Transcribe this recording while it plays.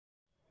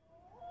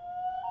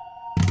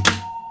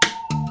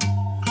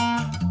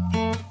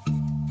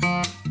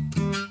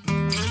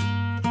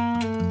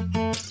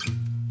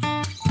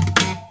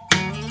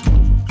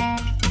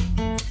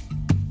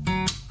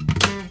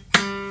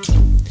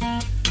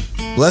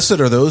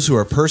Blessed are those who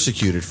are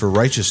persecuted for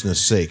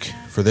righteousness' sake,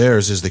 for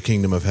theirs is the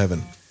kingdom of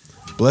heaven.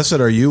 Blessed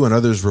are you when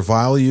others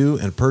revile you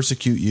and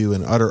persecute you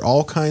and utter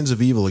all kinds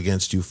of evil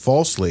against you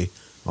falsely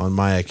on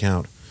my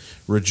account.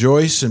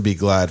 Rejoice and be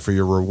glad, for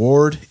your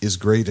reward is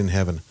great in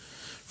heaven.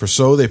 For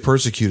so they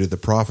persecuted the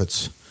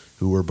prophets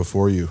who were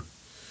before you.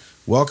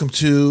 Welcome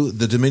to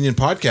the Dominion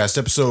Podcast,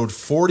 episode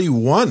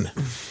 41.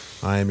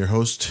 I am your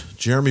host,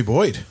 Jeremy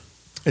Boyd.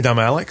 And I'm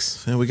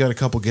Alex. And we got a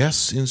couple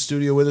guests in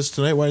studio with us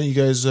tonight. Why don't you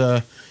guys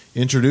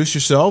introduce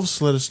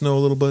yourselves? Let us know a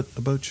little bit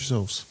about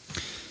yourselves.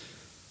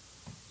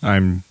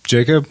 I'm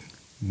Jacob,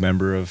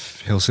 member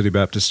of Hill City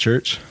Baptist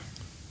Church.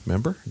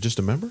 Member? Just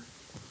a member?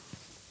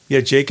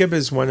 Yeah, Jacob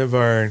is one of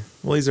our,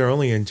 well, he's our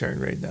only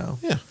intern right now.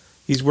 Yeah.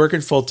 He's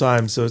working full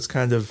time, so it's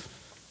kind of,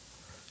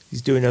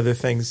 he's doing other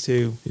things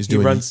too. He's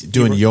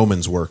doing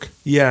yeoman's work.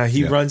 Yeah,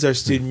 he runs our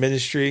student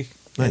ministry,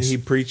 Nice. and he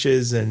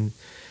preaches, and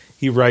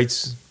he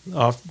writes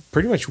off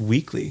pretty much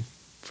weekly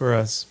for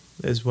us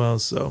as well.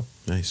 So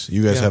Nice.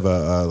 You guys have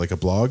a like a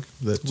blog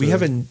that we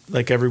have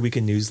every week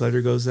a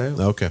newsletter goes out.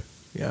 Okay.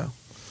 Yeah.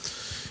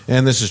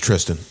 And this is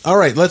Tristan. All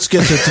right, let's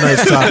get to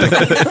tonight's topic.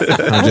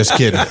 I'm just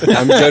kidding.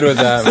 I'm good with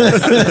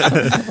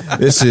that.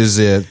 This is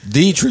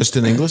the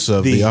Tristan Inglis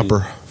of the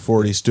Upper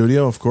 40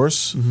 Studio, of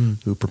course,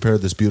 who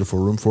prepared this beautiful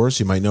room for us.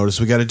 You might notice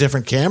we got a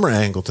different camera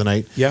angle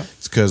tonight. Yeah.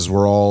 It's because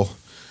we're all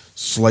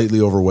slightly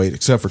overweight,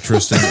 except for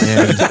Tristan,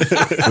 and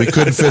we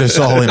couldn't fit us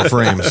all in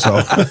frame.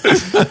 So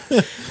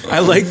I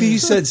like that you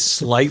said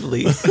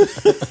slightly.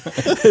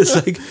 It's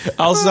like,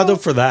 I'll settle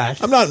for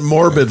that. I'm not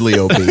morbidly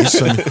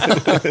obese.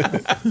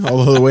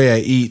 Although the way I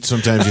eat,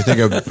 sometimes you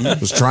think I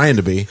was trying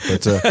to be.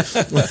 But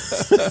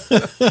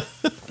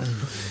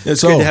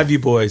It's good to have you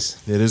boys.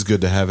 it is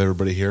good to have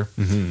everybody here.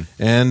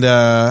 And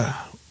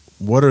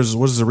what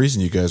is the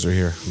reason you guys are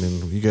here? I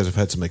mean, you guys have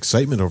had some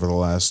excitement over the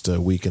last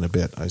week and a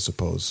bit, I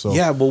suppose. So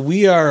Yeah, well,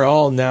 we are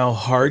all now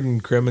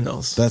hardened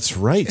criminals. that's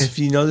right. If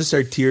you notice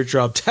our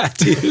teardrop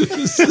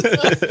tattoos.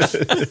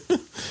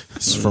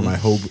 This is for my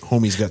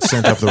homies got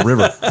sent up the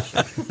river.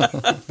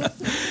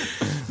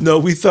 No,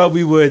 we thought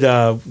we would.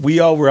 We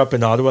all were up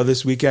in Ottawa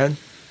this weekend.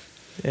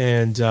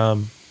 And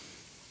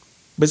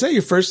was that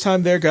your first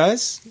time there,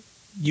 guys?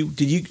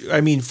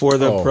 For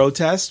the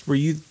protest,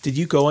 did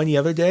you go any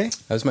other day?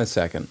 That was my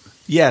second.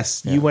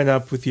 Yes, you went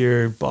up with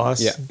your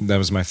boss. Yeah. That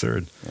was my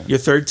third. Your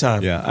third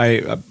time.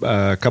 Yeah,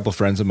 a couple of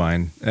friends of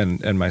mine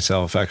and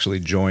myself actually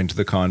joined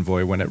the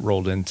convoy when it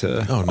rolled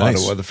into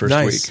Ottawa the first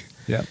week.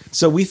 Yeah.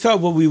 So we thought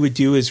what we would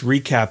do is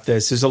recap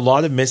this. There's a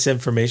lot of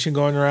misinformation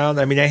going around.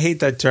 I mean, I hate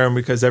that term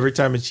because every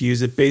time it's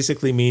used, it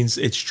basically means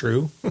it's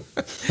true.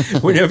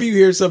 Whenever you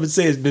hear someone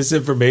say it's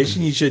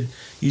misinformation, you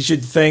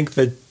should think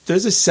that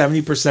there's a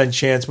 70%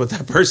 chance what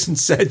that person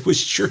said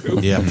was true.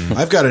 Yeah.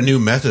 I've got a new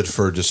method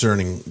for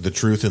discerning the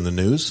truth in the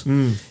news.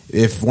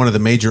 If one of the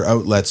major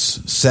outlets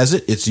says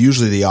it, it's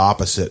usually the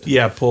opposite.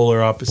 Yeah,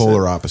 polar opposite.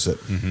 Polar opposite.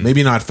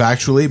 Maybe not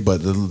factually, but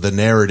the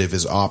narrative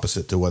is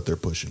opposite to what they're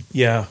pushing.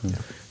 Yeah.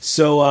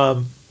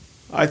 So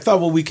I thought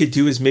what we could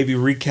do is maybe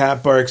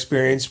recap our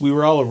experience. We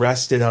were all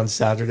arrested on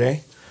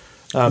Saturday.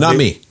 Not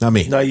me.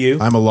 Not you.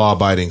 I'm a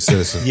law-abiding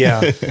citizen. Yeah.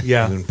 I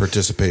didn't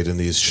participate in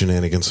these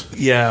shenanigans.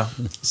 Yeah.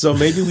 So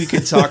maybe we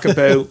could talk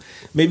about,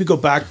 maybe go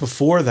back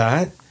before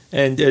that.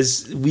 And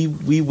as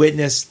we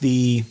witnessed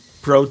the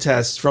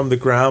protests from the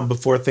ground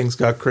before things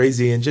got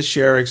crazy and just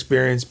share our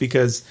experience,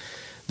 because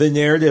the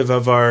narrative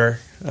of our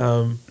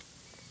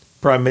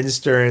prime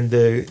minister and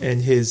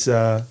his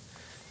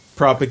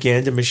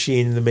propaganda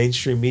machine in the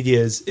mainstream media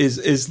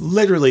is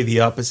literally the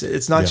opposite.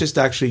 It's not just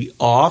actually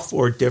off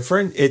or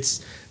different.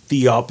 It's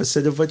the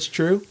opposite of what's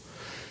true.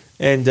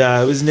 And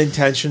it was an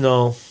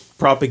intentional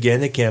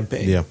propaganda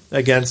campaign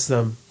against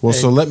them. Well,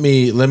 so let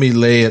me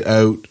lay it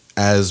out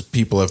as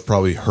people have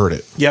probably heard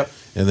it. Yep.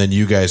 And then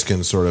you guys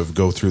can sort of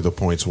go through the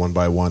points one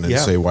by one and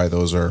say why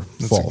those are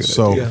false.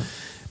 So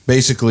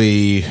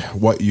basically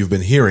what you've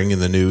been hearing in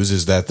the news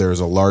is that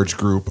there's a large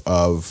group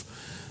of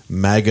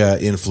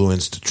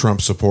MAGA-influenced,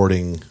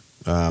 Trump-supporting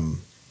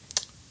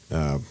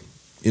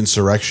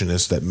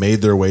insurrectionists that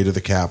made their way to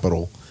the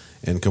Capitol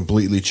and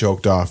completely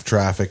choked off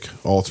traffic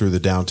all through the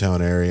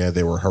downtown area.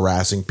 They were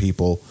harassing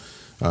people,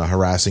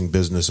 harassing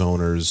business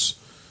owners,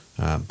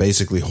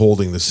 basically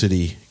holding the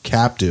city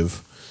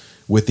captive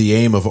with the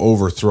aim of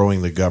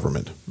overthrowing the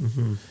government.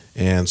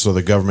 And so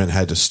the government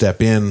had to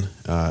step in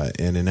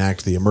and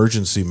enact the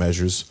emergency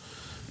measures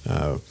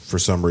for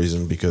some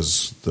reason,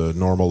 because the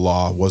normal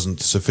law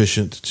wasn't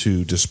sufficient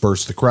to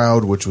disperse the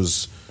crowd, which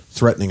was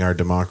threatening our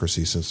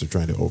democracy since they're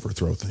trying to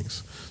overthrow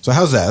things. So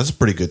how's that? That's a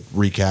pretty good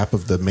recap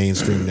of the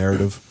mainstream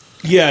narrative.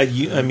 Yeah,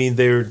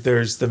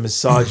 there's the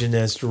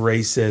misogynist,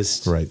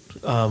 racist,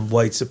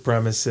 white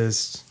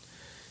supremacist,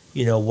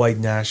 white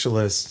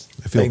nationalist.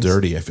 I feel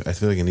dirty. I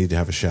feel like I need to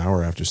have a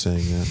shower after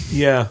saying that.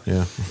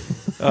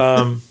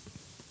 Yeah.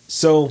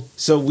 So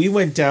we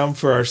went down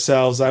for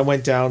ourselves. I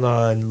went down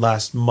on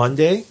last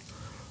Monday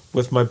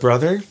with my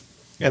brother,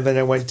 and then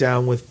I went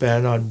down with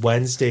Ben on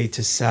Wednesday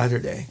to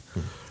Saturday.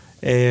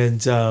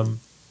 And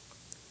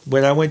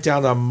when I went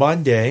down on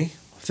Monday,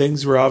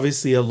 things were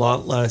obviously a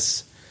lot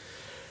less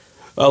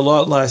a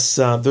lot less.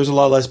 There's a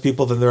lot less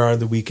people than there are on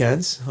the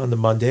weekends on the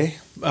Monday.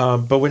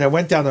 But when I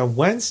went down on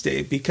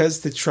Wednesday,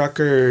 because the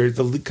trucker,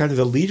 the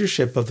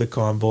leadership of the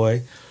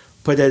convoy,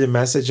 put out a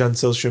message on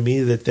social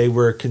media that they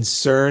were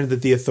concerned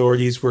that the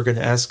authorities were going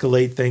to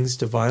escalate things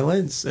to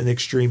violence and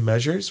extreme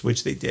measures,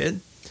 which they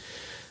did.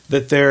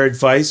 That their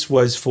advice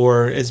was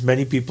for as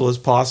many people as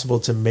possible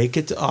to make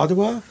it to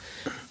Ottawa,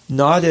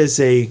 not as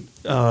a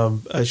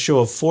show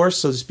of force,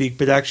 so to speak,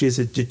 but actually as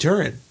a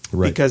deterrent.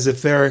 Right. Because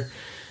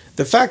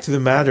the fact of the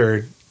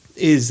matter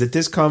is that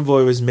this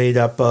convoy was made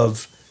up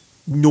of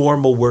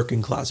normal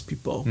working class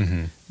people.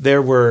 Mm-hmm.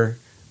 There were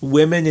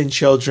women and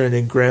children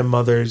and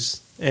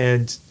grandmothers,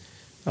 and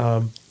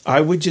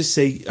I would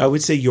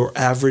say your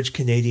average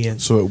Canadian.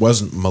 So it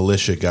wasn't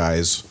militia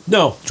guys,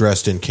 no,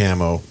 dressed in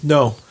camo.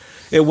 No,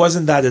 it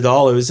wasn't that at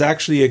all. It was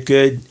actually a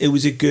good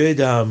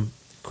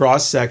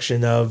cross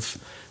section of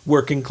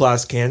working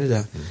class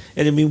Canada. Mm.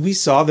 And I mean, we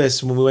saw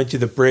this when we went to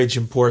the bridge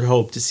in Port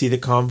Hope to see the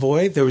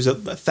convoy. There was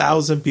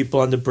 1,000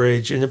 people on the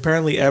bridge, and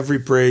apparently every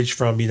bridge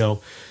from,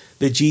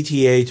 the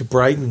GTA to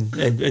Brighton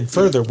and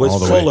further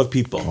was full of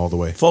people. All the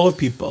way. Full of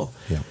people.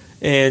 Yeah.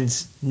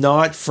 And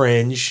not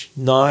fringe,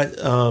 not,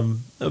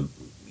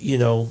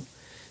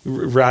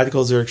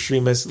 radicals or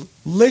extremists,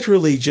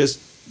 literally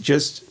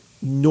just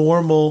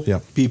normal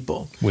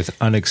people. With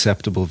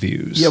unacceptable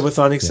views. Yeah, with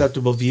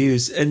unacceptable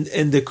views. And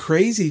the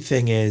crazy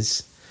thing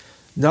is,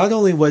 not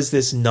only was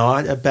this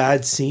not a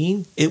bad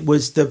scene, it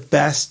was the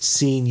best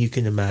scene you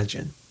can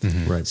imagine.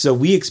 Mm-hmm. Right. So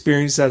we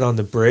experienced that on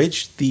the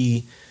bridge.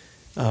 The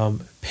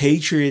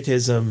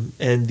patriotism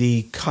and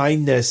the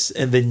kindness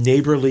and the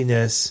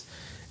neighborliness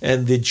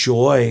and the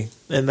joy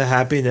and the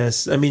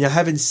happiness. I mean, I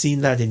haven't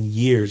seen that in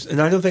years.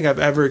 And I don't think I've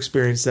ever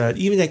experienced that,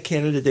 even at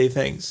Canada Day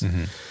things.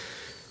 Mm-hmm.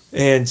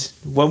 And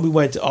when we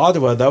went to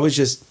Ottawa, that was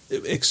just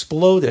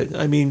exploded.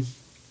 I mean,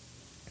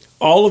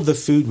 all of the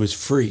food was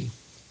free.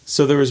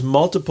 So there was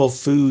multiple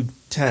food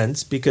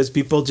tents because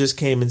people just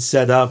came and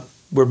set up.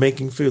 We're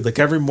making food. Like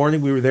every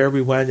morning we were there,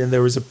 we went, and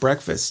there was a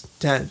breakfast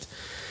tent.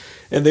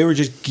 And they were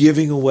just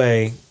giving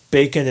away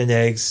bacon and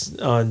eggs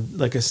on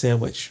like a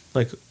sandwich,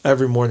 like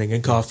every morning,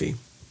 and coffee.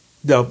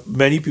 Now,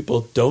 many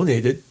people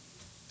donated,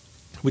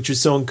 which was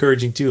so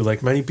encouraging too.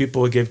 Like many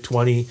people would give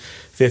 $20,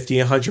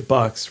 $50,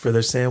 $100 for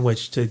their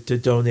sandwich to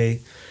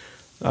donate.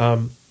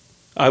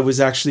 I was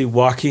actually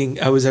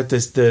I was at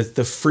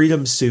the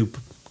Freedom Soup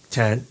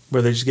tent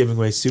where they're just giving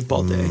away soup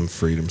all day.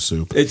 Freedom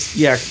Soup. It's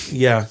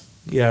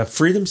yeah.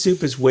 Freedom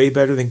Soup is way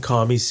better than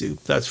commie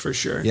soup. That's for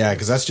sure. Yeah,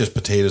 because that's just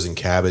potatoes and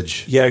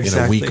cabbage. Yeah,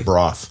 exactly. In a weak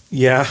broth.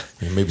 Yeah,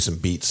 and maybe some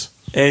beets.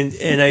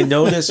 And I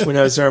noticed when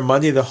I was there on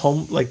Monday,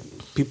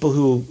 people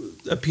who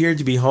appeared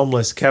to be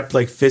homeless kept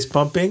like fist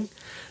pumping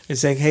and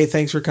saying, "Hey,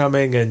 thanks for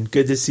coming and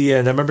good to see you."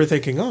 And I remember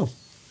thinking, "Oh,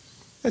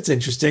 that's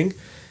interesting."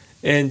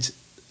 And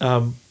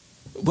I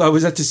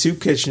was at the soup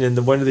kitchen,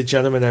 and one of the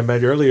gentlemen I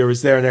met earlier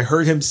was there, and I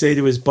heard him say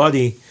to his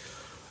buddy,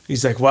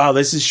 he's like, "Wow,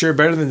 this is sure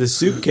better than the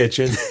soup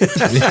kitchen."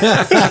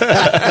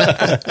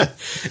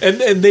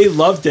 and they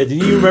loved it.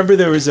 And you remember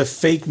there was a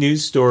fake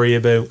news story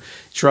about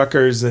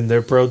truckers and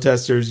their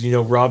protesters,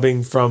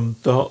 robbing from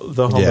the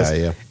homeless.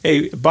 Yeah.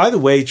 Hey, by the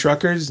way,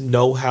 truckers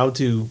know how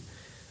to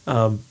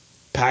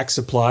pack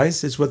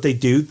supplies. Is what they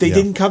do. They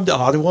didn't come to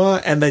Ottawa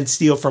and then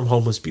steal from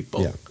homeless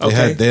people.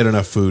 Yeah, they had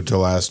enough food to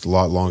last a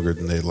lot longer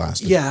than they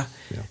lasted. Yeah.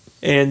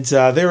 And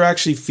they were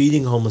actually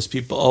feeding homeless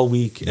people all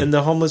week. And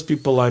the homeless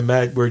people I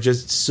met were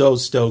just so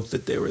stoked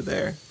that they were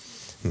there.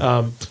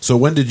 So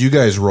when did you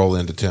guys roll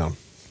into town?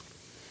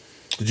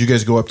 Did you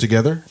guys go up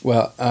together?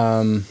 Well,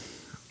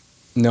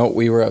 no,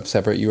 we were up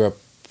separate. You were up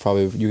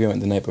you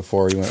went the night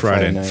before. You went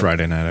Friday night.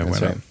 Friday night I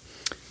went up.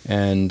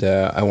 And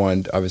I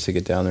wanted to obviously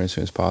get down there as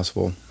soon as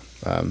possible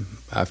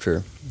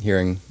after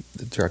hearing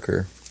the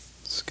trucker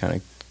kind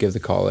of give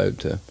the call out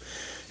to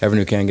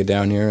everyone who can get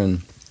down here.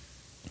 And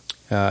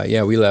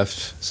we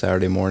left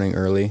Saturday morning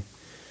early,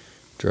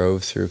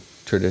 drove through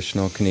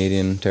traditional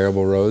Canadian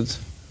terrible roads,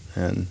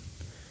 and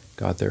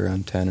got there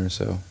around 10 or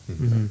so.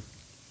 Mm-hmm.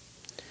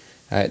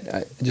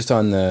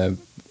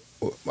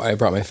 I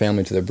brought my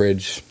family to the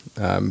bridge,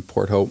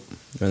 Port Hope,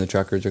 when the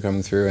truckers were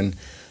coming through, and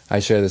I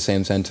share the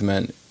same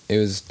sentiment.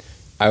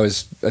 I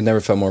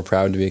never felt more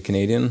proud to be a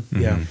Canadian.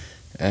 Yeah.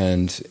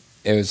 And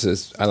it was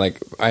just, I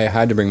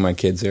had to bring my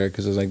kids there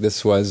because it was like,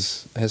 this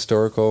was a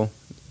historical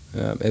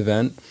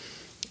event,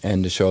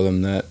 and to show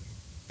them that,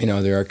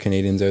 there are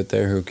Canadians out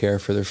there who care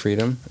for their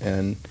freedom.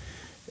 And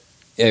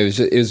it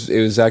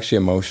was actually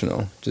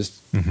emotional,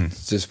 just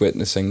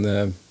witnessing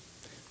the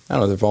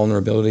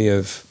vulnerability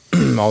of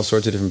all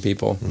sorts of different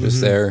people,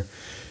 just there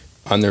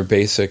on their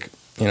basic,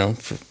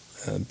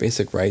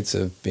 basic rights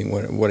of being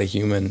what a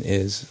human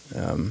is,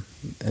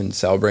 and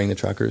celebrating the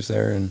truckers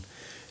there. And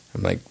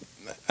I'm like,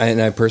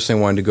 I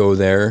personally wanted to go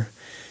there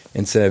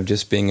instead of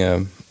just being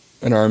an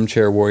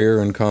armchair warrior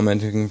and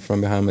commenting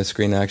from behind my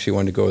screen. I actually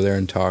wanted to go there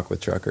and talk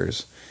with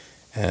truckers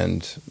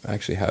and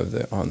actually have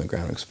the on the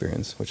ground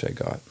experience, which I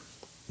got.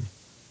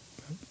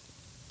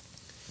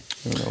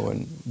 I don't know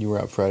when you were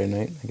out Friday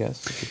night, I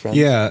guess, with your friends.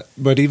 Yeah,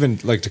 but even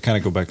to kind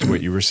of go back to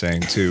what you were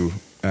saying too,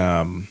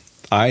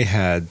 I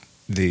had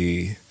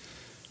the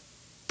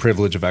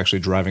privilege of actually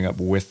driving up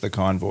with the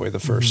convoy the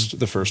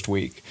first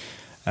week,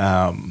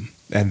 and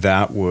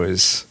that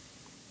was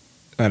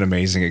an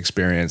amazing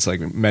experience. Like,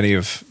 many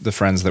of the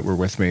friends that were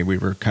with me, we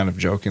were kind of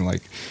joking,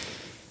 like,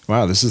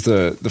 wow, this is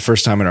the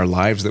first time in our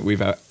lives that we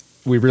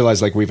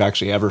realized, like, we've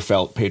actually ever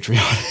felt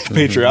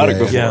patriotic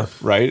before,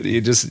 right?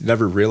 You just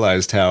never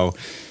realized how,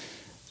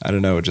 I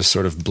don't know, just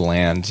sort of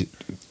bland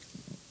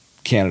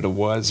Canada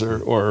was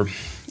or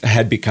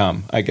had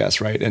become, I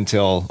guess, right?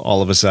 Until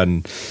all of a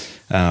sudden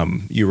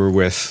you were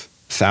with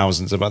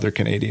thousands of other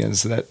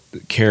Canadians that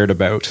cared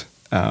about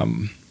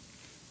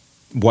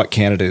what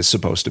Canada is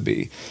supposed to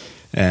be.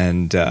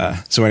 And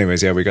so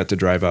anyways, we got to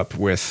drive up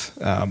with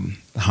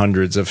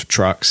hundreds of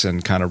trucks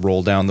and kind of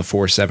roll down the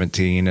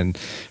 417. And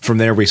from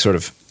there, we sort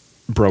of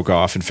broke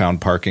off and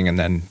found parking and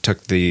then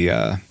took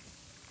the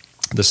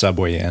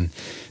subway in,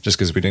 just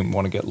because we didn't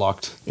want to get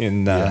locked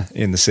in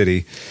the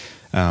city.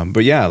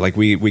 But yeah, like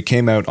we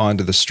came out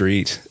onto the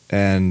street,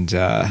 and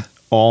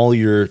all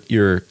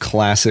your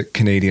classic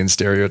Canadian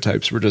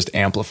stereotypes were just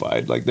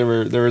amplified. Like there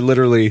were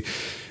literally,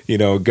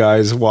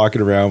 guys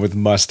walking around with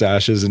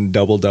mustaches and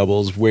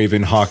doubles,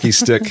 waving hockey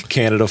stick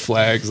Canada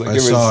flags. Like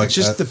it's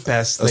just the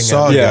best thing. I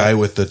saw a guy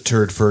with the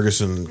Turd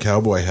Ferguson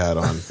cowboy hat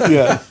on.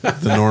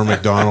 The Norm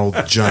Macdonald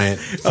giant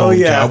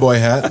cowboy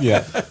hat.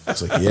 Yeah,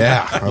 it's like,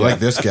 I like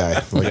this guy.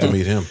 I'd like to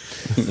meet him.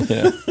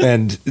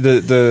 And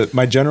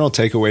my general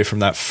takeaway from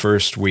that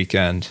first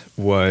weekend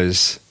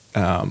was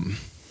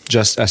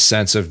just a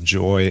sense of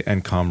joy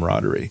and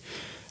camaraderie.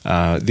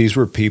 These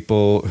were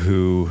people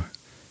who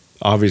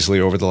obviously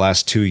over the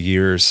last 2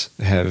 years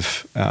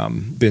have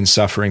been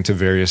suffering to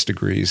various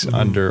degrees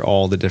under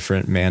all the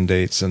different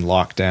mandates and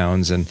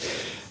lockdowns, and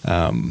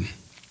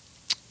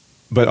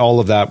but all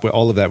of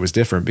that was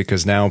different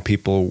because now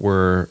people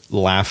were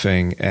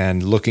laughing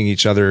and looking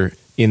each other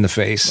in the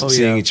face,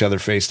 seeing each other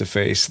face to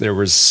face. There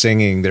was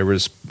singing, there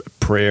was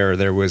prayer,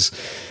 there was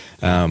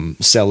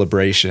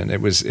celebration. It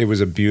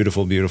was a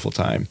beautiful, beautiful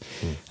time.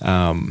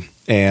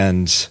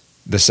 And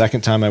the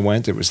second time I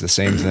went, it was the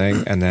same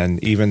thing. And then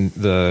even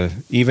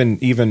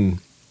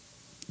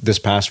this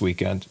past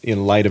weekend,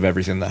 in light of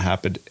everything that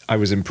happened, I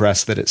was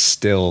impressed that it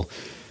still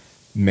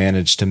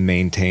managed to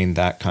maintain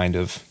that kind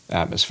of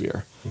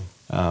atmosphere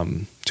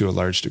to a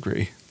large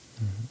degree.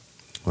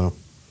 Well,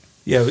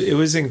 yeah, it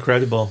was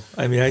incredible.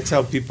 I mean, I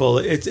tell people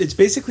it's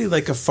basically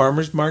like a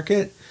farmer's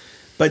market,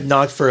 but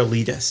not for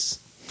elitists.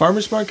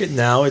 Farmer's market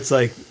now,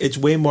 it's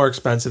way more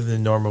expensive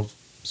than normal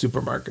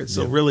supermarkets.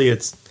 So really,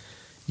 it's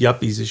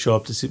yuppies who show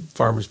up to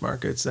farmers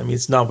markets. I mean,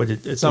 it's not what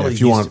it used to be. If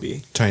you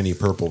want tiny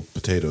purple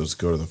potatoes,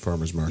 go to the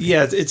farmer's market.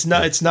 Yeah, it's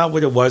not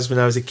what it was when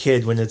I was a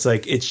kid. When it's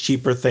like it's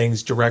cheaper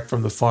things direct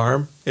from the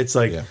farm. It's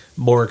like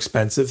more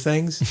expensive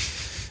things.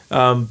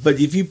 But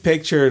if you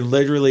picture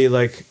literally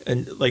like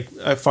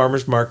a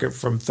farmer's market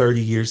from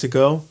 30 years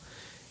ago,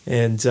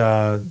 and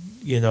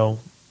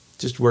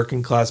just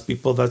working class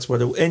people, that's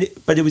what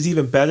it. But it was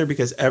even better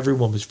because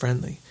everyone was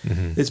friendly.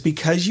 It's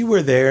because you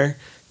were there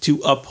to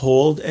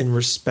uphold and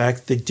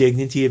respect the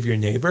dignity of your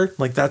neighbor.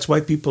 Like, that's why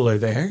people are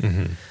there.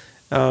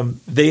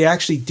 They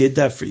actually did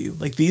that for you.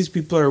 Like, these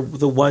people are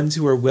the ones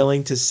who are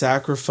willing to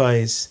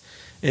sacrifice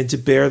and to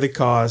bear the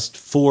cost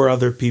for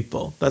other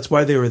people. That's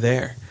why they were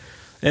there.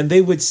 And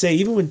they would say,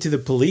 even to the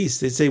police,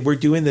 they'd say, we're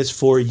doing this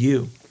for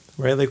you,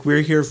 right? Like,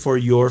 we're here for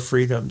your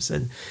freedoms.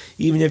 And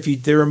even if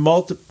there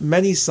are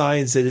many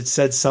signs that it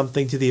said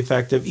something to the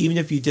effect of, even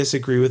if you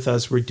disagree with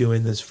us, we're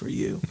doing this for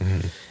you.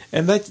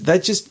 And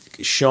that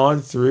just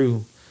shone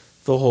through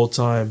the whole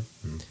time.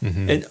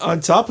 And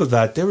on top of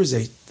that, there was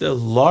a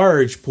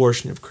large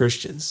portion of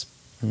Christians.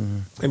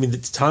 I mean,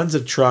 tons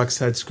of trucks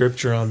had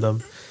scripture on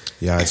them.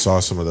 Yeah, I saw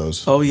some of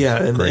those. Oh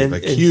yeah, and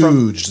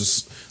huge,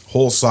 this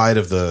whole side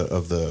of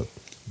the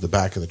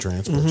back of the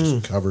transport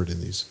just covered in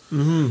these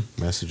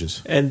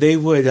messages. And they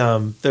would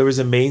there was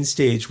a main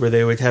stage where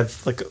they would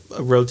have like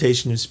a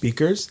rotation of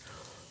speakers.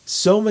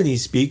 So many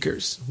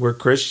speakers were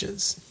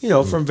Christians,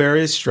 from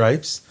various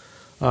stripes.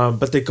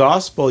 But the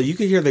gospel, you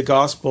could hear the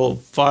gospel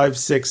 5,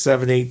 6,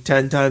 7, 8,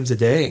 10 times a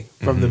day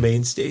from the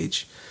main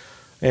stage.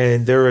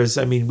 And there was,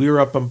 we were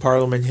up on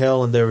Parliament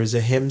Hill, and there was a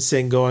hymn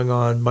sing going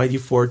on, Mighty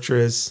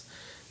Fortress,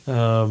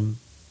 I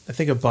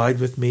think Abide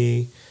With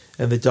Me,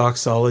 and the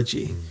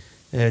Doxology,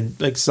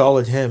 and like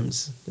solid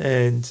hymns,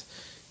 and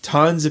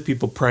tons of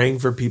people praying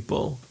for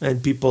people,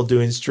 and people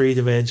doing street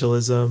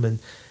evangelism, and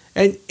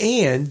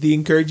the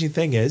encouraging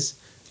thing is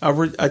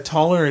a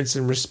tolerance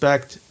and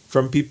respect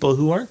from people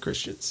who aren't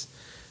Christians.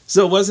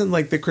 So it wasn't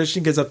like the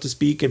Christian gets up to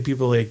speak and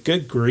people are like,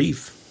 good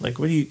grief. Like,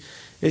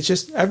 it's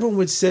just everyone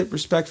would sit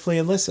respectfully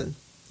and listen.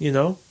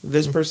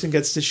 This person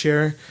gets to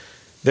share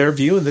their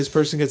view and this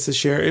person gets to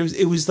share.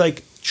 It was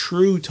like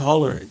true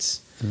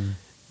tolerance.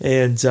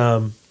 And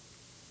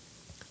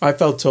I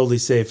felt totally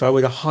safe. I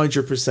would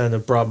 100%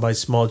 have brought my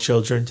small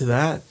children to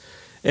that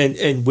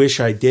and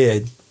wish I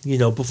did,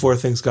 before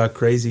things got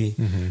crazy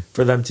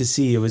for them to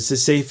see. It was the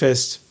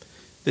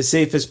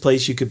safest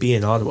place you could be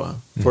in Ottawa,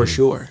 for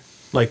sure.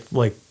 Like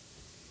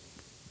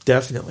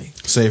definitely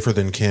safer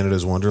than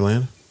Canada's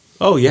Wonderland.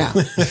 Oh yeah,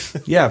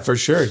 yeah, for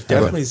sure.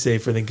 Definitely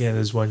safer than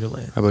Canada's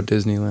Wonderland. How about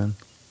Disneyland?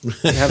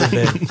 I haven't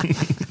been.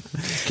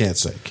 Can't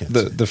say.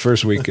 The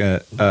first week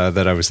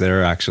that I was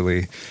there,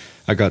 actually,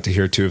 I got to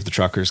hear two of the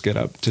truckers get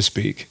up to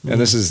speak. And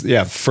this is,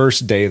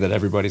 first day that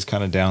everybody's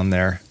kind of down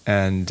there.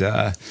 And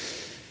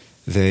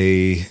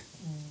they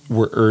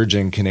were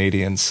urging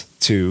Canadians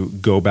to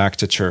go back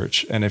to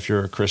church. And if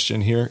you're a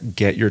Christian here,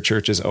 get your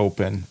churches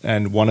open.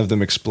 And one of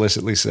them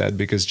explicitly said,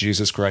 because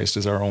Jesus Christ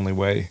is our only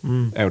way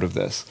out of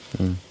this.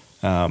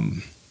 And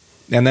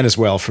then as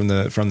well, from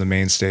the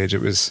main stage,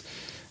 it was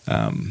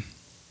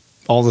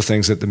all the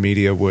things that the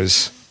media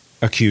was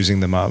accusing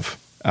them of,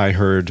 I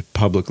heard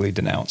publicly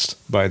denounced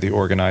by the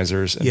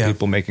organizers and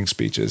people making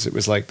speeches. It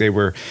was like they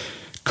were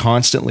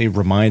constantly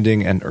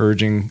reminding and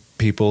urging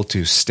people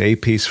to stay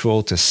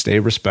peaceful, to stay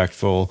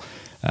respectful.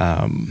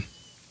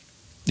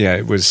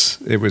 It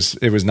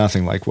was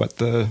nothing like what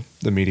the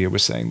media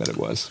was saying that it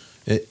was.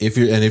 If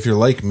you're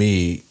like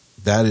me,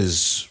 that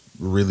is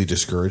really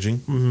discouraging.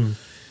 Mm-hmm.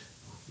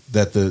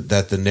 That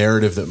the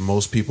narrative that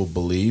most people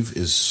believe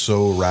is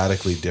so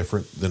radically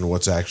different than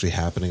what's actually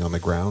happening on the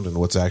ground and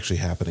what's actually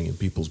happening in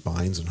people's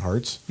minds and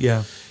hearts.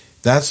 Yeah,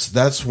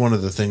 that's one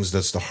of the things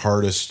that's the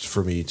hardest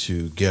for me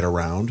to get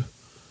around.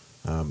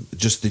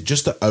 Just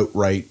the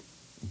outright,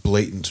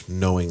 blatant,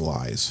 knowing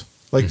lies.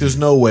 Like, there's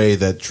no way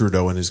that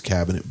Trudeau and his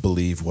cabinet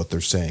believe what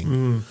they're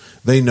saying.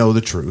 They know the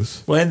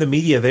truth. Well, and the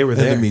media, they were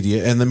there.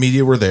 The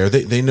media were there.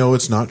 They know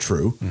it's not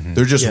true.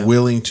 They're just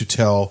willing to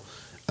tell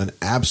an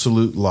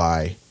absolute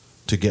lie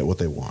to get what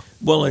they want.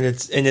 Well, and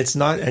it's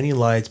not any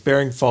lie. It's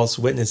bearing false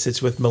witness.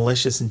 It's with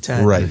malicious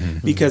intent. Right.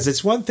 Because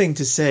it's one thing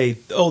to say,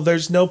 oh,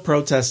 there's no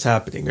protest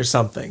happening or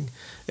something.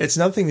 It's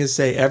nothing to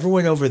say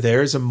everyone over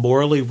there is a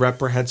morally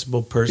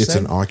reprehensible person. It's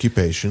an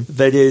occupation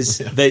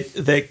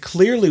that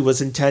clearly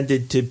was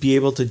intended to be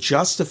able to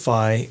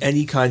justify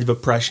any kind of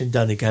oppression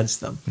done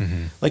against them.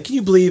 Like, can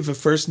you believe a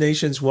First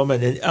Nations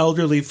woman, an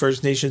elderly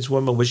First Nations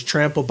woman, was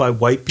trampled by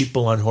white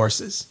people on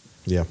horses?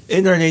 Yeah.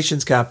 In our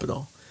nation's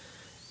capital.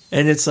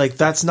 And it's like,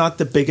 that's not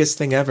the biggest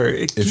thing ever.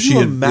 Can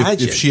you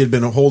imagine? If she had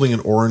been holding an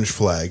orange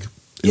flag,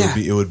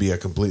 it would be a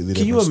completely different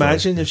story. Can you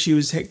imagine if she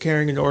was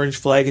carrying an orange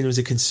flag and it was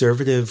a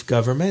conservative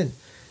government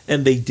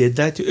and they did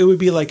that? It would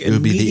be like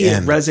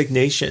immediate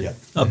resignation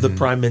of the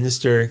prime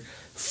minister,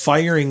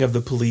 firing of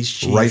the police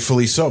chief.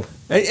 Rightfully so.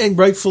 And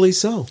rightfully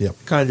so, Yep.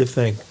 kind of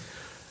thing.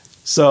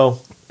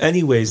 So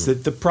anyways,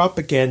 the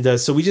propaganda.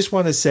 So we just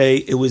want to say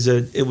it was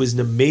an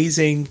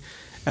amazing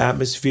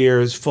atmosphere.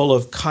 It was full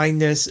of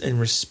kindness and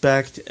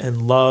respect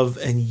and love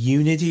and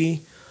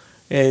unity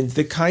and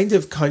the kind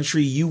of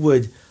country you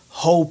would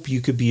hope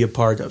you could be a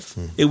part of.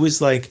 It was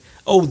like,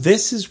 oh,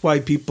 this is why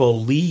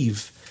people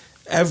leave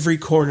every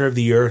corner of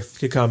the earth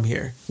to come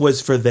here,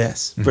 was for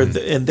this.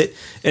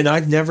 And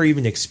I've never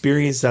even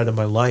experienced that in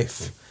my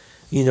life.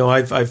 You know,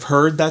 I've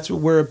heard that's what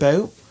we're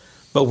about,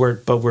 but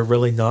we're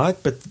really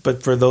not.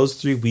 But for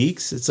those 3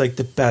 weeks, it's like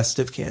the best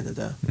of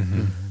Canada.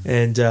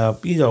 And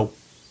you know,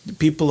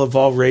 people of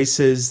all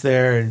races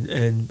there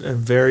and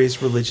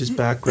various religious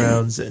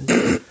backgrounds, and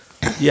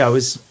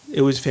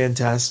it was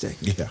fantastic.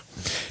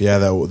 Yeah.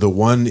 The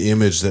one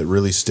image that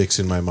really sticks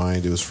in my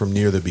mind, it was from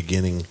near the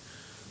beginning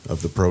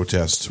of the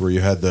protests, where you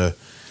had the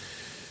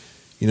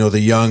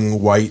young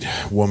white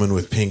woman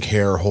with pink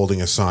hair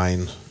holding a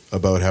sign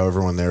about how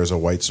everyone there is a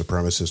white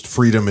supremacist.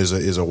 Freedom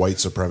is a white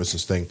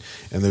supremacist thing,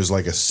 and there's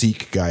like a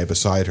Sikh guy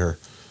beside her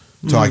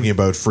talking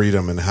about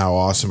freedom and how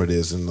awesome it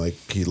is, and like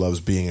he loves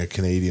being a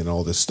Canadian and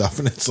all this stuff,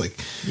 and it's like,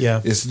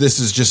 this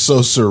is just so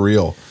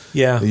surreal.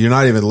 You're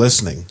not even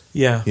listening.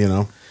 You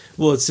know.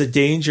 Well, it's the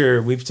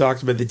danger. We've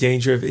talked about the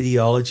danger of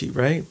ideology,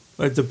 right?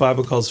 What the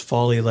Bible calls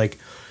folly. Like,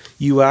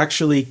 you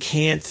actually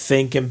can't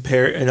think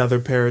in other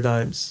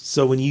paradigms.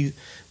 So when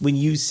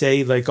you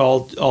say like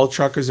all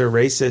truckers are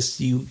racist,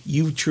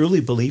 you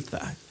truly believe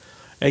that.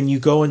 And you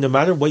go, and no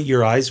matter what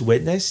your eyes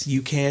witness,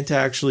 you can't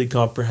actually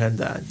comprehend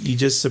that. You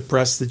just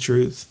suppress the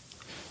truth.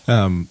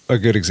 A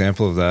good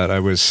example of that, I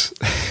was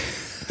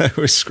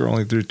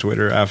scrolling through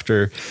Twitter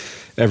after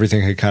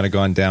everything had kind of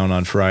gone down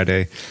on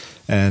Friday,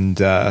 and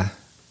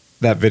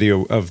that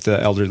video of the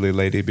elderly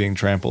lady being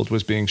trampled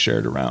was being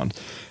shared around,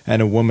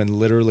 and a woman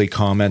literally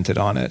commented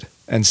on it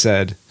and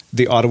said,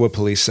 the Ottawa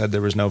police said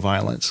there was no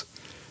violence.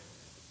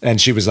 And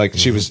she was like,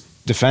 she was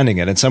defending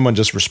it, and someone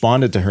just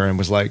responded to her and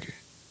was like,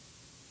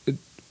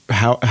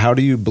 how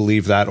do you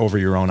believe that over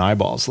your own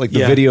eyeballs? Like,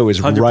 the video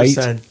is 100%.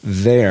 Right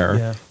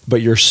there,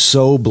 but you're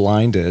so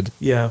blinded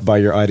by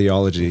your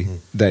ideology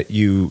that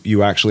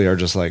you actually are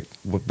just like,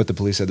 but the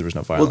police said there was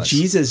no violence.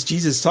 Well,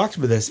 Jesus talked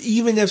about this.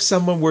 Even if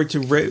someone were to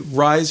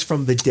rise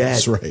from the dead.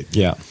 That's right.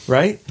 Yeah.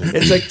 Right?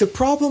 It's like, the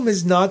problem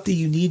is not that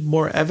you need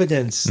more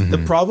evidence. The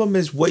problem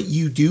is what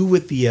you do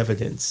with the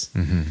evidence.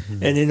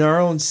 And in our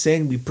own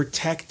sin, we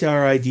protect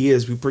our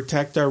ideas. We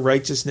protect our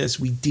righteousness.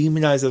 We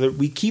demonize others.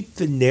 We keep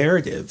the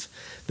narrative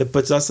that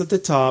puts us at the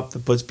top,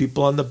 that puts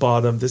people on the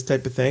bottom, this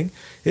type of thing.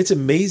 It's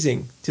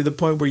amazing, to the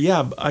point where,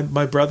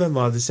 my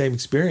brother-in-law had the same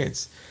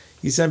experience.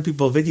 He sent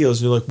people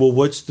videos and they're like, well,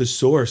 what's the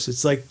source?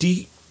 It's like,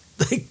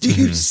 Like, do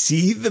you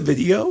see the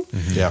video?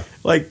 Yeah.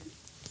 Like,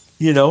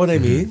 you know what I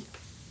mean?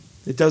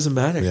 It doesn't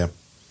matter. Yeah.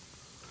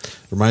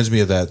 Reminds me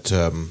of that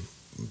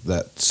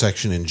that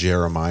section in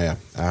Jeremiah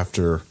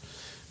after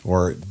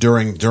or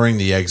during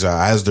the exile,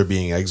 as they're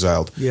being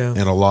exiled, Yeah.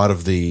 and a lot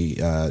of the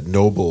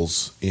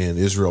nobles in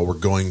Israel were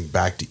going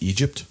back to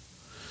Egypt.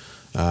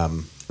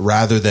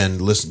 Rather than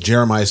listen,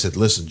 Jeremiah said,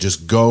 "Listen,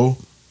 just go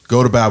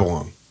to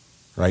Babylon,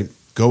 right?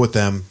 Go with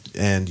them,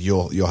 and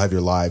you'll have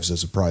your lives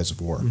as a prize of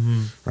war,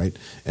 right?"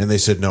 And they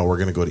said, "No, we're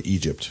going to go to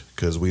Egypt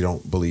because we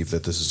don't believe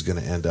that this is going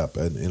to end up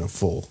in a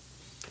full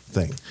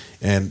thing."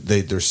 And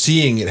they're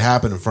seeing it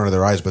happen in front of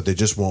their eyes, but they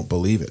just won't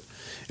believe it.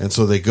 And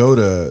so they go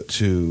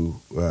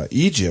to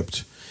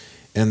Egypt,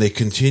 and they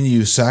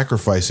continue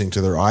sacrificing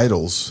to their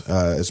idols,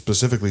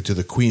 specifically to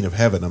the Queen of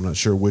Heaven. I'm not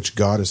sure which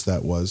goddess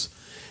that was.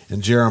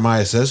 And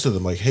Jeremiah says to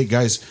them, like, "Hey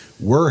guys,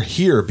 we're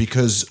here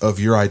because of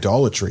your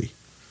idolatry.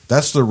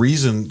 That's the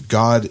reason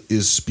God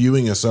is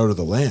spewing us out of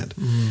the land."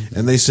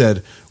 And they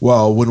said,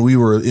 "Well, when we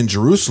were in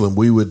Jerusalem,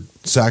 we would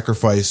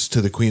sacrifice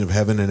to the Queen of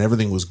Heaven, and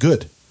everything was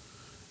good.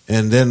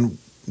 And then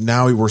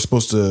now we're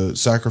supposed to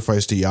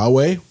sacrifice to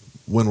Yahweh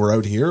when we're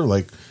out here?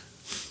 Like,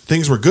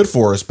 things were good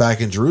for us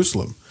back in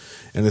Jerusalem."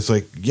 And it's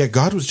like, yeah,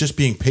 God was just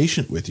being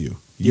patient with you.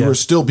 You were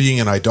still being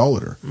an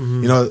idolater,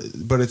 you know.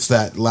 But it's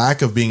that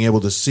lack of being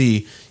able to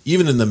see,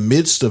 even in the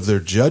midst of their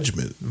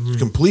judgment,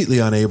 completely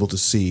unable to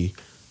see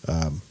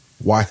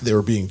why they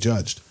were being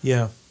judged.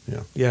 Yeah.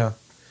 Yeah. Yeah.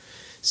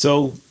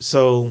 So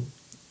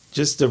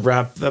just to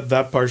wrap up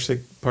that part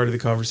of the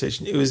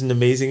conversation, it was an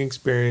amazing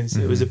experience.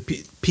 It was a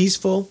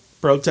peaceful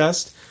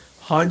protest,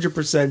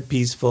 100%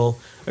 peaceful,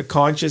 a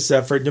conscious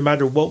effort, no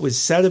matter what was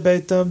said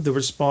about them, to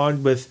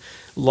respond with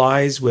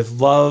lies, with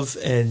love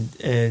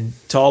and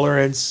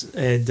tolerance.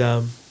 And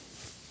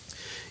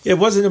it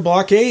wasn't a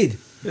blockade.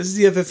 This is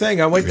the other thing.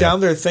 I went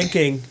down there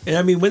thinking, and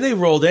I mean, when they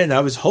rolled in,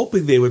 I was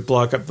hoping they would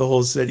block up the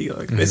whole city.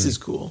 Like, this is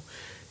cool.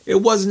 It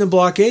wasn't a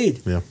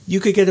blockade. Yeah. You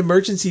could get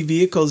emergency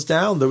vehicles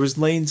down. There was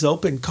lanes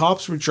open.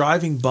 Cops were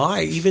driving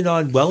by, even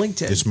on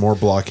Wellington. It's more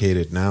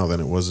blockaded now than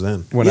it was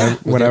then. When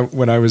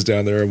I was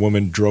down there, a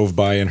woman drove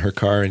by in her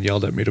car and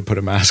yelled at me to put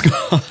a mask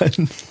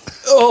on.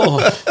 Oh,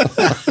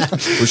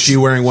 Was she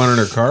wearing one in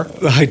her car?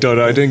 I don't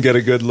know. I didn't get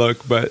a good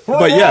look, but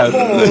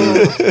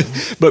yeah.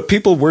 But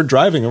people were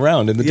driving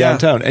around in the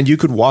downtown, and you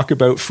could walk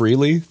about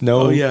freely,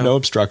 no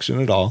obstruction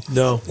at all.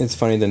 no. It's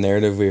funny, the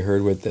narrative we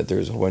heard with that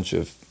there's a whole bunch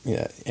of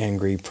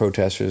angry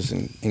protesters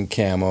in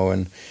camo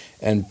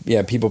and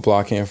people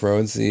blocking off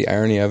roads. The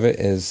irony of it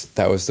is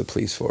that was the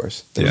police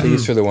force. The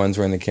police are the ones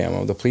wearing the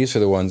camo. The police are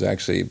the ones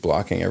actually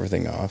blocking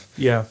everything off.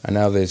 Yeah. And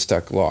now they've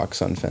stuck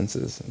locks on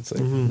fences. It's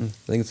like, I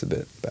think it's a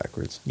bit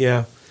backwards.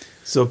 Yeah.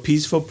 So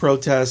peaceful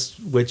protest,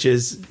 which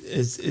is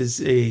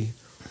a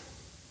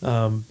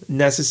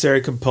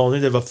necessary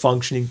component of a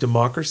functioning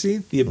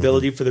democracy, the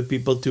ability for the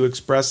people to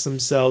express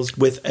themselves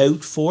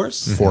without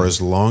force. For as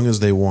long as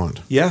they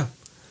want. Yeah.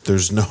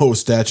 There's no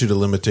statute of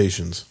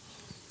limitations.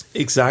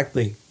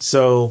 Exactly.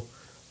 So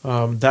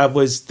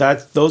those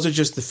are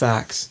just the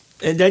facts,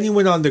 and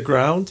anyone on the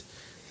ground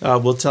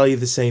will tell you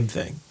the same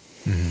thing.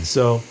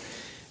 So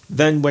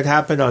then, what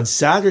happened on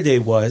Saturday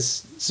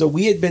was, so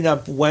we had been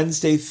up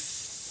Wednesday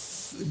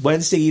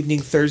evening,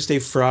 Thursday,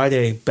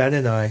 Friday, Ben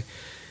and I,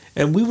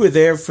 and we were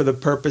there for the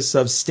purpose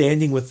of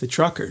standing with the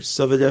truckers,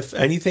 so that if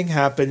anything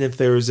happened, if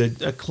there was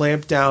a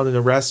clamp down, an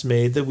arrest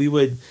made, that we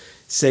would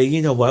say,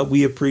 you know what,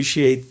 we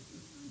appreciate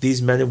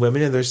these men and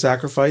women and their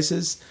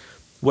sacrifices.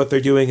 What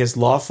they're doing is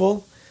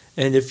lawful.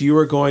 And if you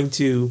are going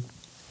to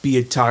be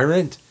a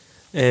tyrant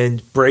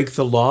and break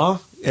the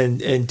law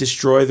and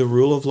destroy the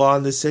rule of law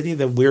in the city,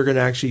 then we're going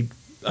to actually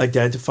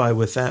identify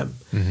with them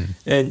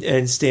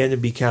and stand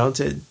and be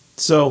counted.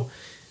 So,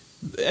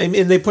 and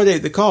they put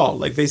out the call.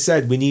 Like they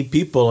said, we need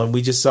people, and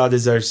we just saw it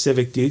as our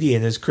civic duty.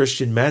 And as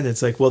Christian men,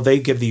 it's like, well, they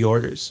give the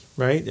orders,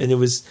 right? And it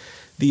was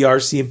the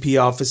RCMP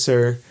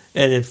officer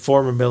and a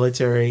former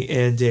military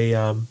and a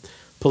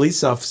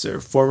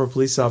former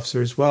police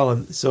officer as well.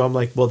 And so I'm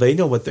like, well, they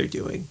know what they're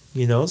doing,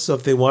 you know? So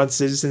if they want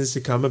citizens to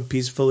come and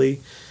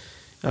peacefully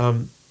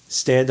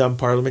stand on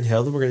Parliament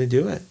Hill, then we're going to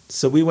do it.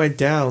 So we went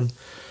down,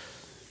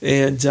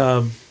 and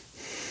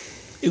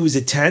it was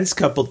a tense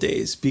couple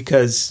days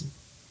because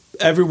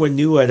everyone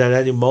knew at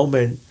any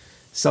moment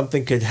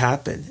something could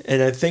happen.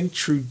 And I think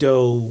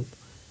Trudeau,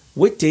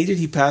 what day did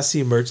he pass the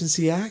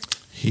Emergency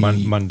Act?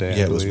 Monday.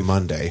 Yeah, it was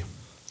Monday.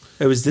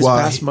 It was this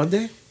past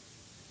Monday?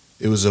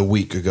 It was a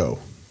week ago.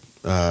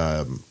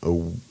 A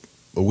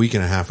week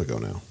and a half ago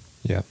now.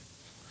 Yeah.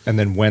 And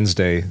then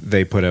Wednesday,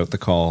 they put out the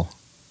call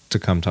to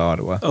come to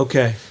Ottawa.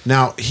 Okay.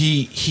 Now,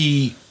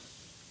 he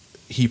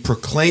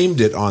proclaimed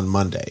it on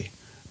Monday,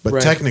 but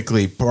Right.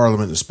 technically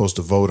Parliament is supposed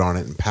to vote on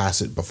it and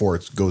pass it before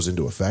it goes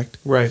into effect.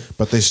 Right.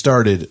 But they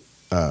started,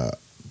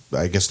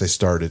 I guess they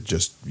started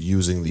just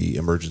using the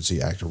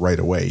Emergency Act right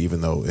away, even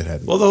though it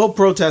hadn't. Well, the whole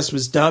protest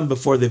was done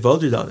before they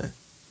voted on it.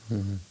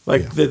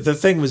 Like the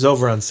thing was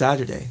over on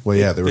Saturday. Well,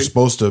 yeah, they were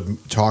supposed to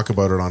talk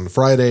about it on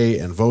Friday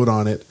and vote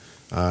on it,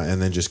 and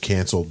then just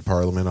canceled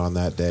Parliament on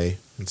that day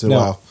and said, No.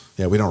 "Well,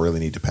 Yeah, we don't really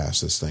need to pass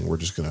this thing. We're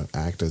just going to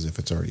act as if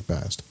it's already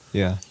passed.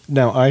 Yeah.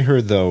 Now, I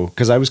heard, though,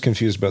 because I was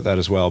confused about that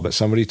as well, but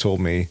somebody told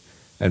me,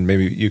 and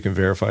maybe you can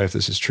verify if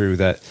this is true,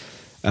 that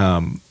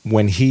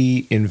when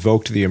he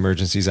invoked the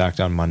Emergencies Act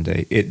on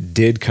Monday, it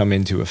did come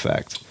into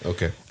effect.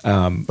 Okay.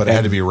 But it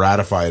had to be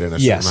ratified in a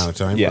certain amount of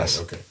time? Yes.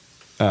 Right,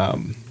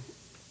 okay.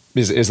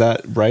 Is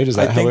that right? Is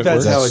that I how think it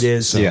that's works? how it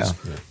is. Sounds- Yeah.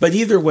 But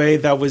either way,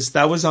 that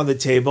was on the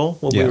table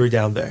when we Yeah. were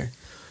down there.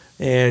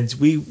 And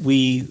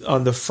we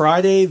on the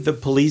Friday, the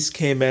police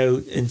came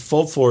out in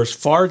full force,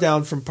 far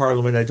down from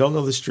Parliament. I don't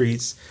know the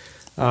streets.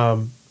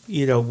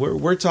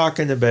 We're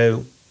talking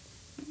about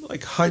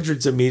like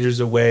hundreds of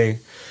meters away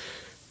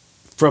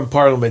from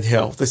Parliament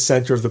Hill, the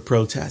center of the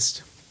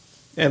protest.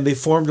 And they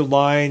formed a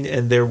line,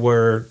 and there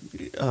were,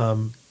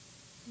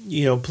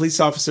 police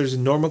officers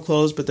in normal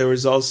clothes, but there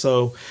was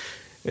also,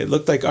 it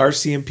looked like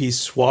RCMP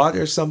SWAT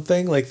or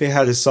something. Like they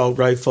had assault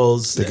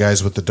rifles. The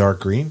guys with the dark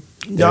green?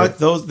 Not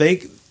those.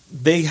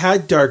 They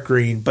had dark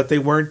green, but they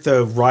weren't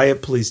the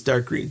riot police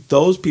dark green.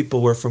 Those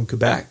people were from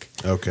Quebec.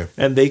 Okay.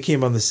 And they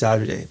came on the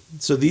Saturday.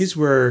 So these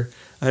were,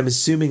 I'm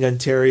assuming,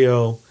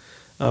 Ontario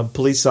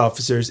police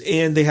officers,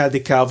 and they had the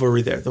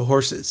cavalry there, the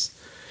horses.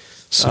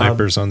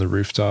 Snipers on the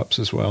rooftops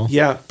as well.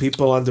 Yeah,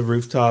 people on the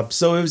rooftop.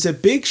 So it was a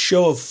big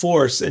show of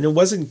force, and it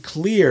wasn't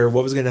clear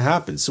what was going to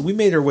happen. So we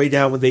made our way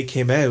down when they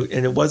came out,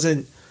 and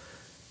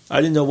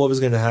I didn't know what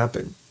was going to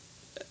happen.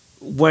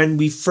 When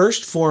we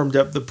first formed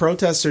up, the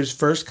protesters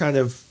first kind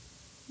of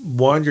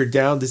wandered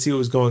down to see what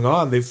was going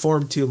on. They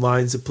formed two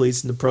lines of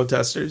police and the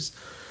protesters.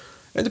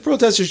 And the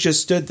protesters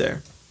just stood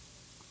there.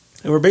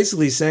 And we're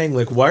basically saying,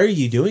 like, why are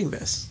you doing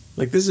this?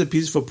 Like, this is a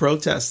peaceful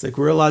protest. Like,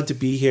 we're allowed to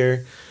be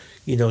here.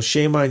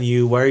 Shame on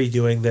you. Why are you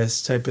doing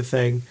this type of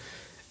thing?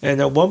 And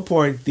at one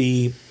point,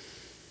 the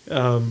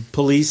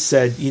police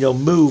said,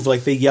 move.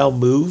 Like, they yell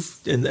move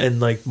and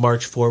like,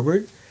 march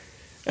forward.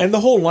 And the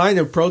whole line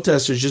of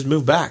protesters just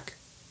moved back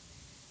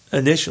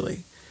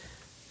initially.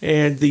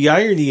 And the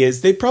irony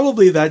is they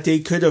probably that day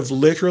could have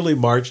literally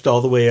marched all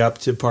the way up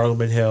to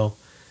Parliament Hill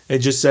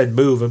and just said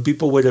move, and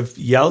people would have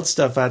yelled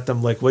stuff at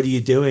them like, what are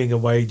you doing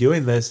and why are you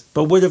doing this?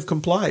 But would have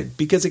complied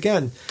because,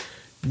 again,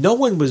 no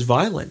one was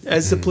violent.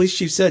 As the police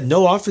chief said,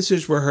 no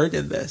officers were hurt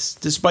in this,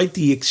 despite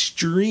the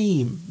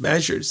extreme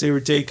measures they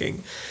were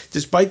taking,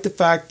 despite the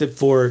fact that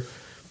for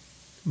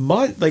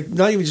not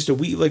even just a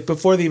week, like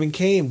before they even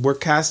came, we're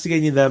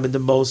castigating them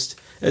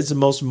as the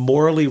most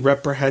morally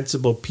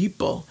reprehensible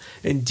people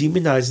and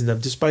demonizing them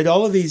despite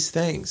all of these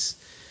things.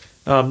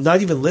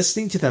 Not even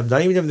listening to them,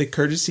 not even having the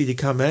courtesy to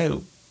come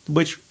out,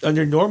 which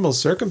under normal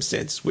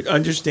circumstances would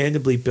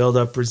understandably build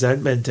up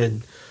resentment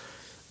and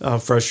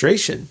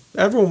frustration.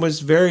 Everyone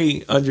was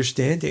very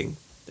understanding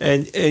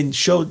and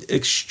showed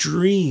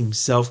extreme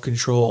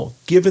self-control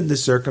given the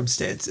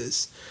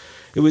circumstances.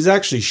 It was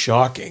actually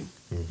shocking.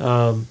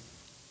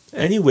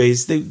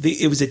 Anyways,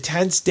 it was a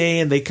tense day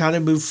and they kind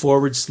of moved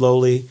forward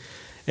slowly.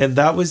 And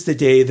that was the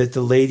day that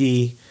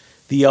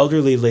the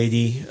elderly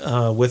lady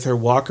with her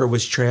walker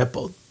was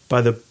trampled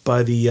by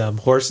the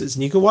horses.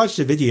 And you can watch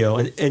the video,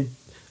 and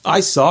I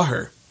saw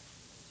her.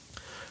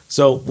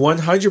 So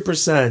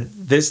 100%,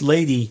 this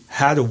lady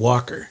had a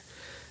walker,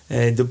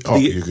 and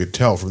you could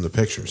tell from the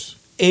pictures.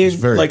 And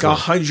very like clear.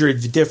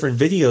 100 different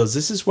videos.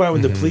 This is why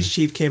when the police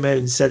chief came out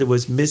and said it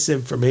was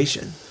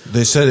misinformation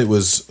They said it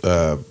was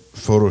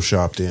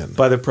photoshopped in.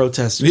 by the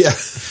protesters. Yeah.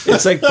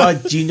 It's like,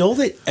 bud, do you know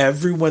that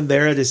everyone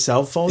there had a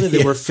cell phone and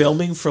they were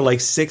filming for like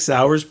 6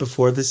 hours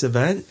before this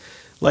event?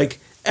 Like,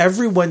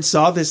 everyone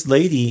saw this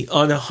lady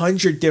on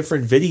 100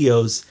 different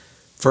videos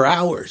for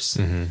hours.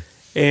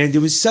 And it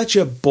was such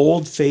a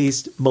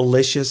bold-faced,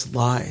 malicious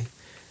lie.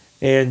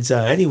 And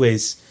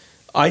anyways,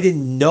 I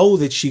didn't know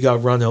that she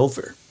got run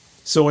over.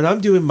 So when I'm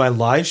doing my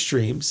live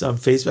streams on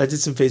Facebook, I did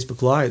some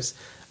Facebook Lives.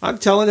 I'm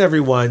telling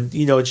everyone,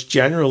 it's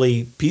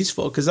generally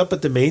peaceful because up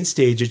at the main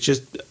stage, it's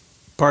just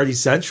party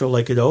central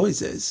like it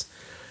always is.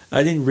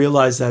 I didn't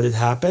realize that had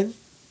happened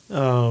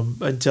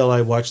until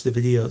I watched the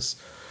videos.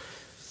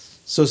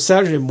 So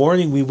Saturday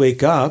morning, we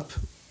wake up.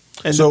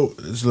 And so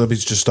let me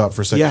just stop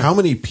for a second. Yeah. How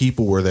many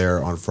people were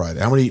there on Friday?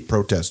 How many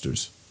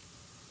protesters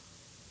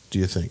do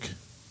you think?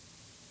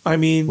 I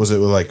mean, Was it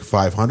like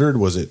 500?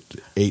 Was it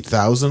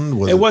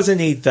 8,000? it wasn't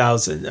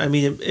 8,000. I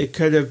mean, it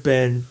could have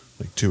been,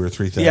 like 2,000 or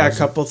 3,000? a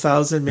couple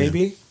thousand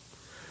maybe.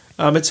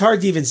 It's hard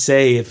to even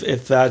say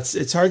if that's,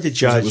 it's hard to 'Cause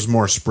judge. it was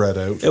more spread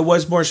out. It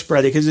was more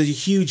spread because it's a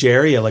huge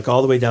area, like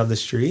all the way down the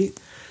street.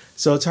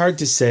 So it's hard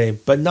to say,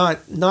 but not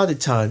a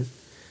ton.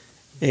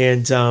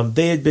 And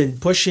they had been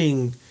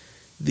pushing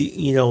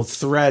the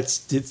threats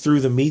through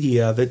the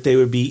media that they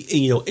would be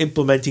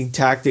implementing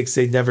tactics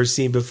they'd never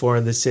seen before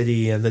in the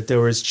city, and that there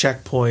was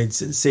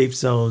checkpoints and safe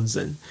zones,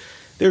 and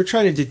they were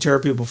trying to deter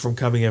people from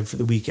coming in for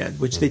the weekend,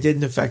 which they did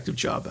an effective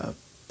job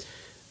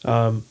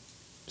of.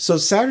 So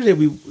Saturday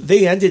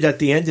they ended at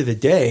the end of the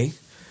day.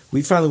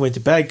 We finally went to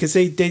bed because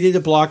they did a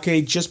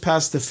blockade just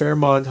past the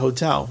Fairmont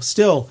Hotel,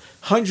 still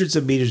hundreds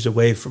of meters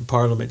away from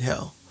Parliament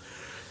Hill.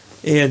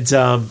 And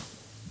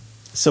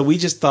so we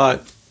just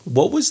thought,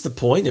 what was the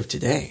point of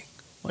today?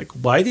 Like,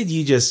 why did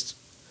you just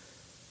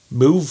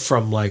move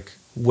from like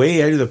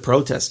way out of the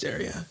protest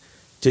area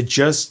to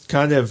just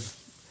kind of,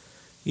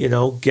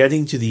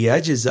 getting to the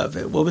edges of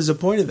it. What was the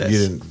point of this? You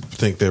didn't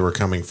think they were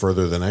coming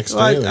further the next day?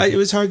 Well, it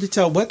was hard to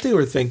tell what they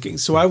were thinking.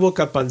 So I woke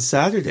up on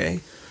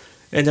Saturday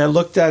and I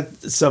looked at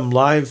some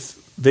live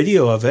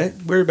video of it.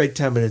 We were about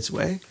 10 minutes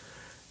away.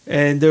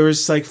 And there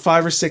was like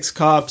 5 or 6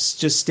 cops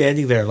just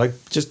standing there, like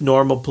just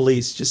normal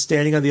police, just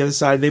standing on the other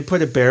side. They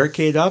put a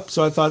barricade up.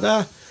 So I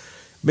thought,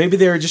 maybe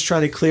they were just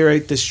trying to clear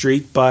out the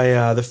street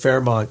by the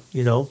Fairmont,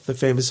 the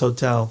famous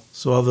hotel.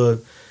 So all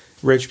the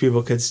rich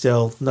people could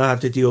still not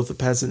have to deal with the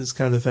peasants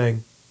kind of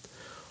thing.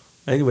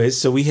 Anyways,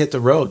 so we hit the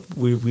road.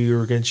 We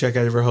were going to check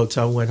out of our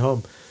hotel and went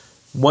home.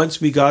 Once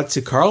we got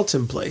to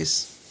Carlton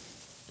Place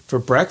for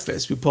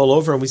breakfast, we pull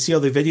over and we see all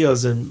the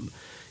videos, and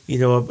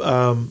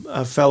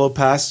a fellow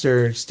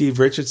pastor, Steve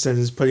Richardson,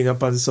 is putting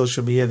up on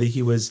social media that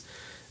he was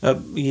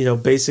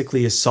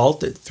basically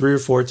assaulted 3 or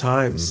 4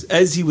 times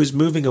as he was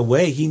moving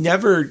away. He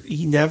never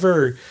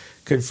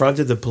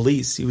confronted the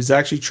police. He was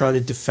actually trying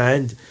to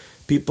defend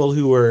people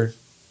who were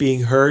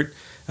being hurt.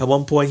 At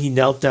one point, he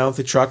knelt down with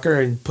the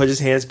trucker and put his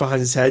hands behind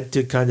his head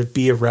to kind of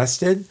be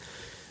arrested.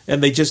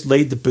 And they just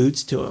laid the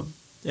boots to him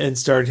and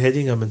started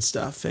hitting him and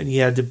stuff.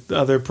 And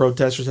other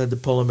protesters had to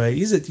pull him out.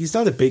 He's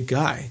not a big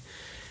guy.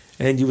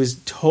 And he was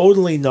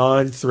totally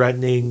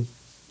non-threatening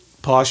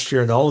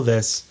posture and all of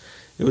this.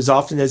 It was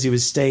often as he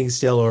was staying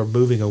still or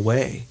moving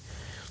away.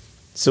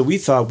 So we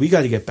thought, we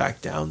got to get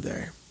back down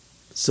there.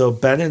 So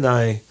Ben and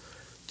I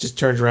just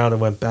turned around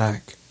and went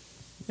back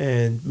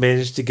and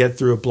managed to get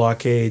through a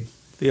blockade.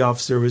 The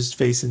officer was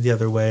facing the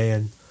other way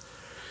and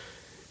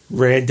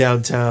ran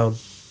downtown.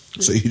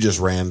 So you just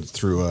ran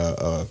through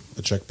a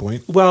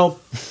checkpoint? Well,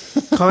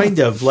 kind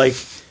of. Like,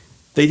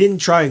 they didn't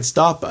try and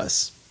stop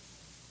us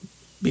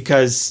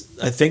because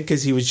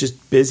he was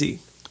just busy.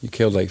 You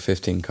killed like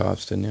 15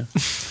 cops, didn't you?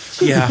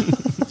 Yeah.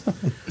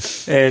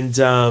 And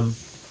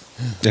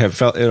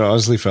it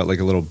honestly felt like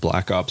a little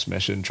Black Ops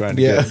mission trying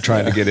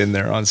to get in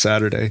there on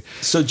Saturday.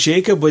 So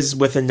Jacob was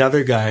with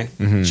another guy,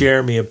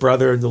 Jeremy, a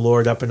brother in the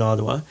Lord up in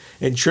Ottawa,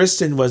 and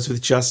Tristan was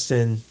with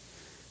Justin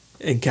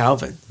and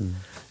Calvin.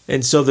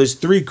 And so there's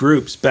 3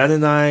 groups: Ben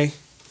and I,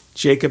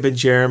 Jacob and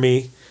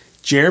Jeremy.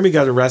 Jeremy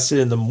got arrested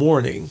in the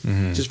morning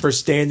just for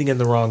standing in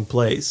the wrong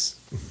place.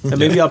 And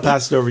maybe I'll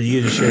pass it over to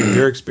you to share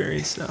your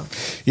experience now.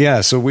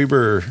 Yeah, so we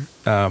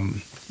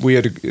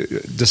had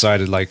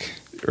decided like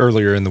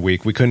earlier in the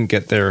week, we couldn't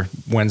get there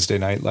Wednesday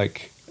night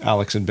like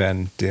Alex and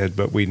Ben did,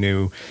 but we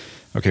knew,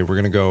 okay, we're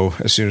going to go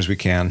as soon as we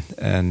can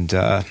and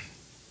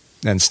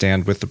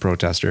stand with the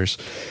protesters.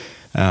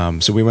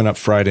 So we went up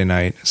Friday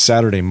night.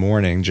 Saturday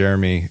morning,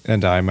 Jeremy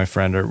and I, my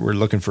friend, were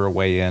looking for a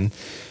way in.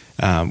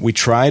 We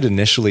tried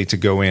initially to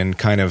go in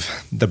kind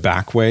of the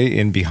back way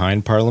in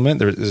behind Parliament.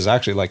 There's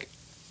actually like,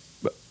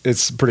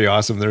 it's pretty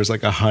awesome. There's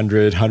like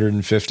 100,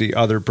 150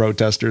 other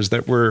protesters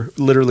that were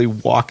literally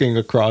walking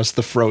across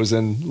the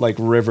frozen like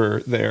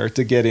river there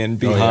to get in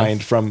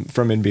behind from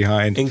in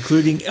behind,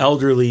 including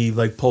elderly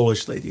like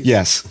Polish ladies.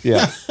 Yes,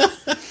 yeah,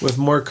 with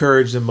more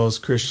courage than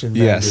most Christian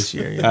men this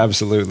year. Yeah.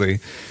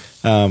 Absolutely.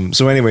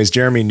 So anyways,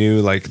 Jeremy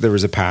knew like there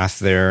was a path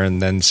there and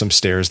then some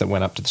stairs that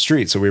went up to the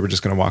street. So we were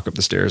just going to walk up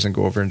the stairs and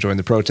go over and join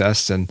the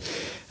protests. And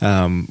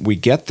we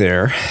get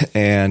there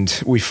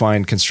and we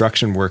find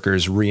construction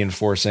workers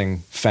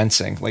reinforcing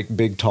fencing, like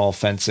big, tall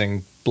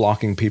fencing,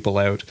 blocking people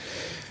out.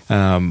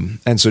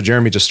 And so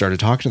Jeremy just started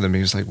talking to them. He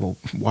was like, well,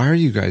 why are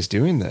you guys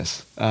doing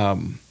this?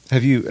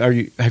 Have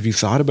you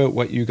thought about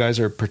what you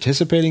guys are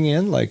participating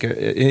in? Like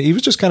he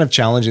was just kind of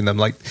challenging them.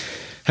 Like,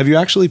 have you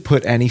actually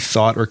put any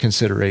thought or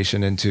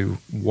consideration into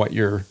what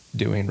you're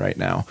doing right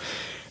now?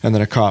 And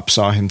then a cop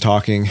saw him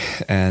talking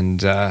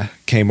and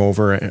came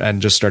over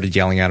and just started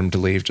yelling at him to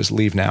leave. Just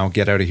leave now.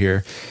 Get out of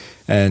here.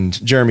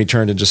 And Jeremy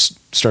turned and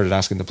just started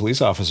asking the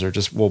police officer,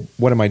 well,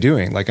 what am I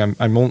doing? Like,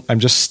 I'm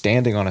just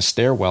standing on a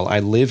stairwell. I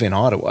live in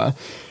Ottawa.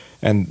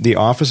 And the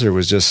officer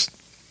was just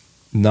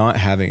not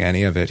having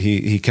any of it.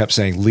 He kept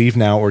saying, leave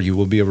now or you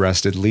will be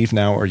arrested. Leave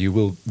now or you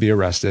will be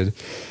arrested.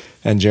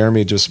 And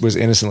Jeremy just was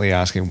innocently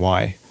asking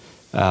why.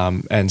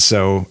 And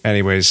so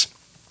anyways,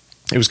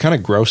 it was kind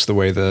of gross the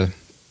way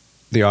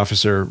the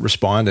officer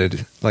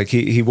responded. Like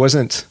he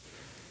wasn't,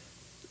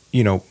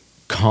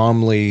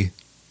 calmly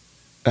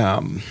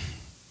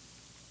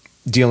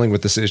dealing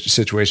with the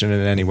situation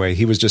in any way.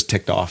 He was just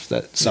ticked off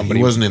that somebody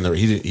he wasn't in the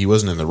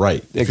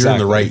right. If you're in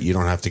the right, you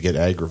don't have to get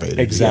aggravated.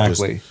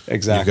 Exactly. You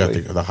got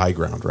the high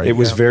ground, right? It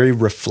was very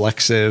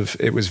reflexive.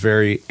 It was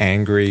very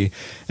angry.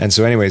 And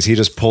so anyways, he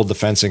just pulled the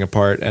fencing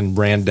apart and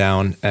ran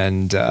down,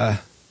 and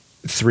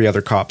 3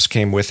 other cops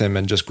came with him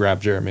and just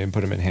grabbed Jeremy and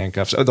put him in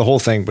handcuffs. The whole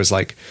thing was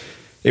like,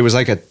 it was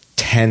like a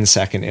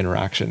 10-second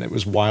interaction. It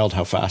was wild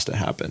how fast it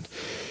happened.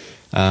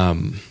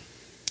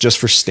 Just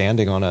for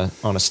standing on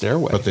a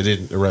stairway. But they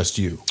didn't arrest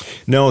you.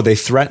 No, they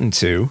threatened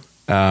to.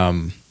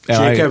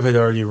 Jacob had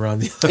already run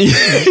the other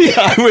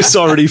yeah, I was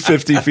already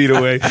 50 feet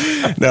away.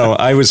 No,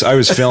 I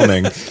was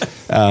filming.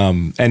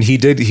 And he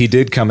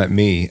did come at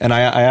me. And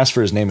I asked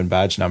for his name and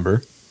badge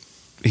number.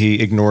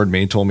 He ignored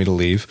me, told me to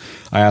leave.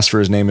 I asked for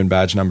his name and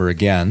badge number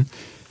again.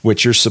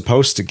 which you're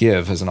supposed to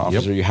give as an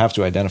officer. You have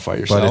to identify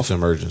yourself. But it's an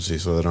emergency,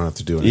 so they don't have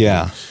to do anything.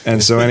 Yeah.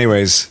 And so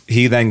anyways,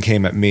 he then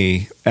came at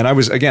me, and I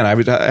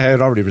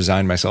had already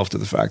resigned myself to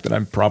the fact that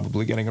I'm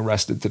probably getting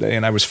arrested today,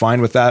 and I was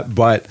fine with that,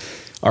 but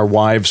our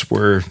wives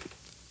were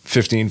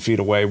 15 feet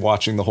away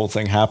watching the whole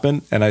thing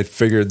happen, and I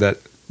figured that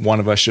one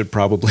of us should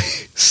probably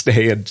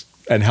stay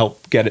and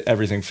help get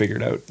everything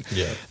figured out.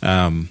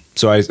 Yeah.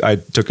 So I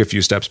took a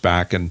few steps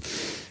back and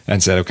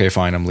said, okay,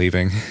 fine, I'm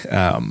leaving.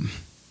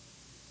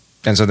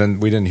 And so then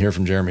we didn't hear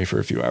from Jeremy for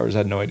a few hours. I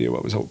had no idea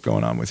what was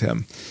going on with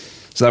him.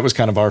 So that was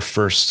kind of our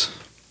first,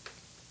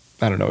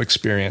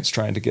 experience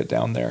trying to get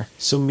down there.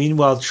 So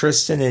meanwhile,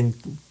 Tristan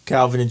and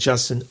Calvin and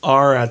Justin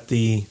are at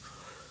the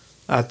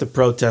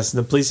protest,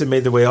 and the police have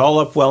made their way all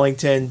up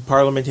Wellington,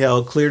 Parliament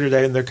Hill, cleared it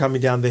out, and they're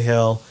coming down the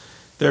hill.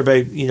 They're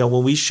about,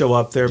 when we show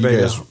up, they're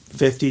about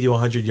 50 to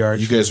 100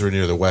 yards. You guys were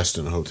near the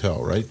Westin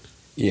Hotel, right?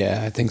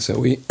 Yeah, I think so.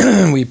 We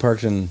we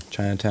parked in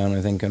Chinatown,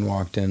 I think, and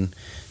walked in.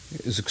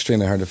 It was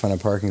extremely hard to find a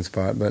parking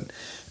spot, but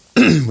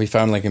we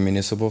found like a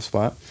municipal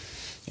spot,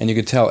 and you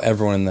could tell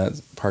everyone in that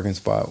parking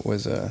spot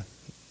was a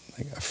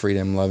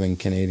freedom-loving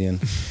Canadian.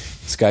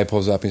 This guy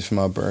pulls up. He's from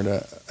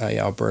Alberta.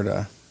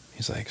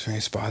 He's like, "Is there any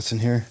spots in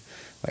here?"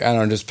 Like, I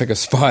don't know, just pick a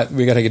spot.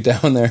 We got to get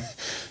down there.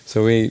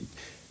 So we,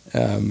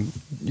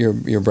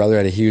 your brother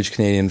had a huge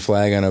Canadian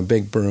flag on a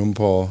big broom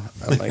pole.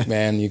 I'm like,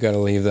 man, you got to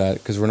leave that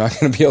because we're not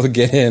going to be able to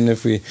get in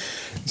if we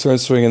start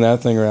swinging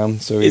that thing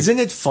around. So isn't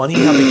it funny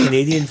how the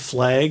Canadian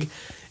flag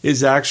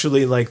is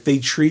actually like they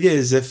treat it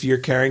as if you're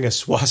carrying a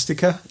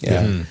swastika?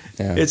 Yeah,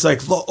 Mm-hmm. It's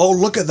like, oh,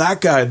 look at that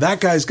guy. That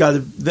guy's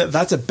got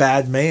that's a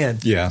bad man.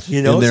 Yeah.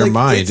 In their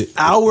mind, it's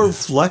our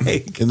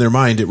flag. In their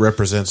mind, it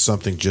represents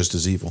something just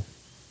as evil.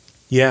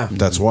 Yeah,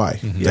 That's why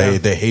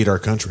they hate our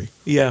country.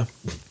 yeah.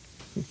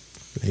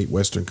 They hate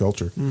Western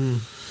culture.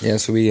 Yeah,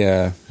 so we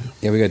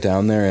got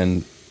down there,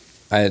 and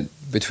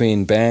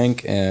between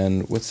Bank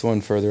and what's the one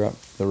further up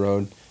the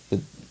road?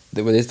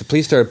 The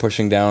police started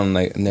pushing down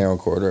like a narrow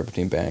corridor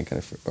between Bank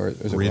and or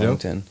was it Rito?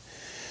 Wellington?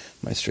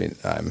 My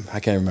street. I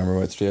can't remember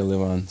what street I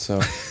live on.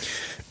 So,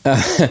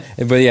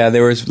 but yeah, they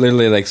were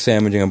literally like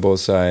sandwiching on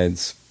both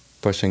sides,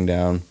 pushing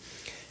down,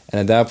 and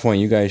at that point,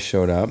 you guys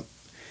showed up,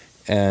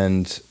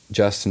 and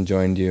Justin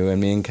joined you,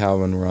 and me and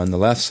Calvin were on the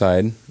left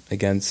side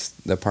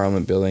against the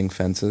Parliament building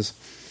fences.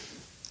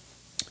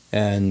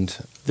 And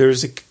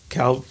There's a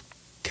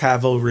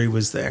cavalry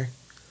was there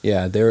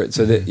yeah,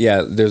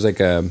 there's like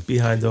a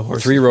behind the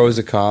horse. 3 rows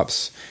of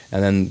cops,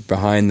 and then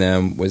behind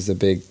them was the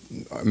big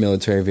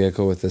military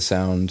vehicle with the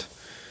sound,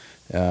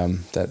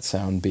 that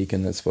sound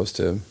beacon that's supposed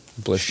to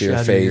blister your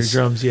face.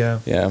 Your drums, yeah.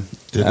 Yeah.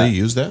 Did they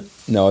use that?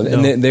 No,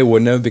 and they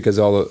wouldn't have because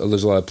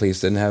there's a lot of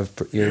police didn't have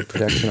ear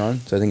protection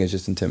on. So I think it's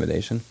just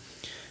intimidation.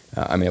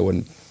 I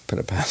wouldn't put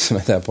it past them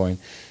at that point.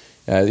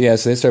 So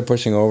they start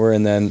pushing over,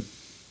 and then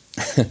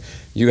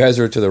you guys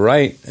were to the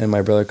right, and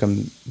my brother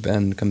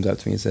Ben comes up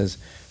to me and says,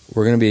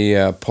 "We're going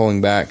to be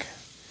pulling back."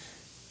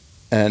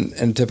 And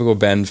in typical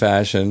Ben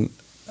fashion,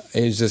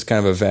 he's just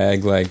kind of a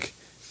vague, like,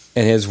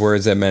 in his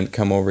words, that meant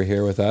come over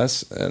here with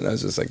us. And I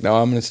was just like, no,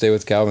 I'm going to stay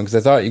with Calvin because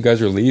I thought you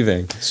guys were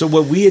leaving. So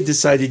what we had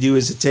decided to do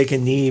is to take a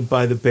knee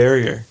by the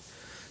barrier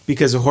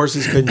because the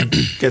horses couldn't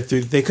get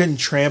through. They couldn't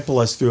trample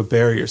us through a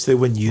barrier, so they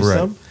wouldn't use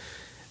them.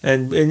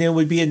 And it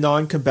would be a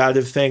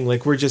non-combative thing,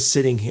 like we're just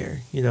sitting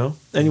here,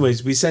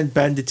 Anyways, we sent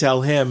Ben to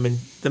tell him, and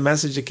the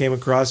message that came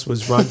across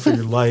was "run for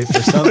your life"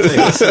 or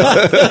something.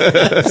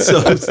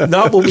 So it's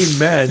not what we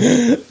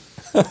meant.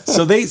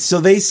 So they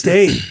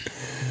stayed.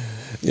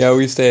 Yeah,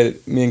 we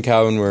stayed. Me and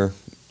Calvin were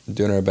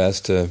doing our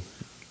best to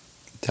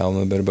tell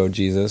them a bit about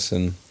Jesus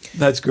and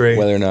that's great.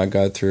 Whether or not it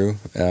got through.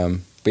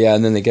 But yeah,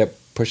 and then they kept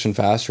pushing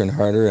faster and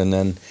harder, and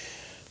then,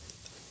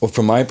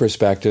 from my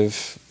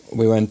perspective,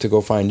 we went to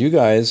go find you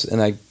guys,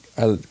 and I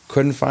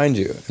couldn't find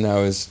you. And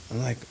I'm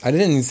like, I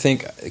didn't even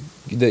think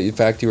that the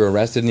fact you were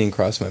arrested didn't even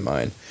cross my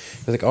mind.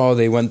 I was like, oh,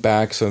 they went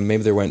back, so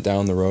maybe they went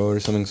down the road or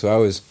something. So I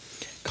was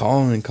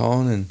calling, and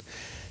I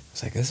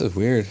was like, this is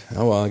weird.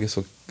 Oh, well, I guess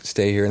we'll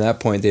stay here. And at that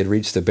point, they had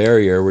reached the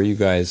barrier where you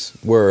guys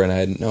were, and I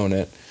hadn't known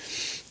it,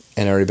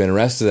 and I'd already been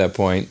arrested at that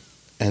point.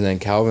 And then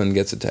Calvin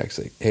gets a text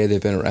like, hey, they've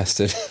been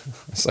arrested. I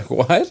was like,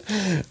 what?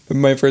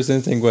 My first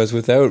instinct was,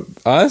 without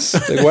us?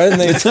 Like, why didn't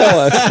they tell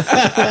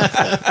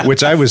us?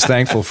 Which I was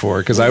thankful for,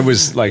 because I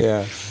was like, you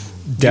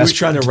were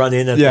trying to run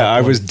in at that point.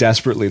 I was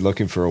desperately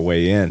looking for a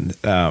way in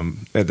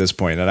at this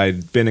point. And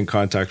I'd been in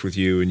contact with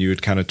you, and you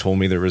had kind of told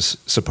me there was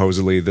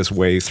supposedly this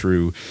way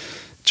through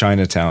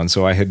Chinatown.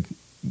 So I had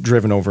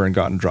driven over and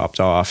gotten dropped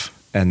off,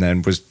 and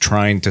then was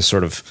trying to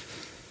sort of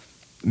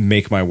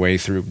make my way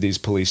through these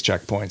police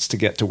checkpoints to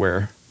get to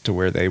where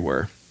they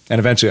were. And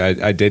eventually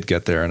I did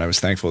get there, and I was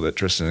thankful that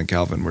Tristan and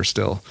Calvin were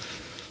still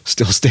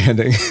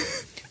standing.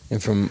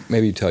 And from,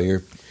 maybe you tell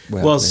your...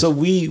 So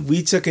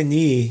we took a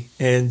knee,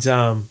 and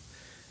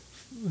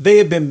they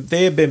had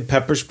been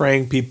pepper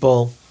spraying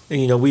people,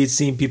 and we had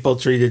seen people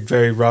treated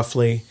very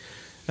roughly.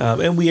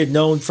 And we had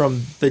known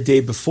from the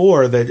day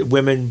before that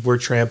women were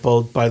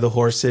trampled by the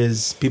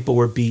horses, people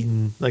were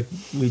beaten, like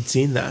we'd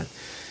seen that.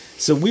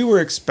 So we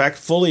were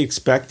fully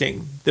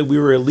expecting that we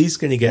were at least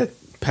going to get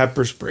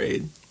pepper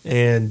sprayed.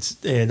 And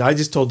I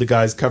just told the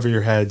guys, cover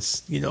your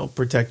heads,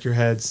 protect your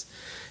heads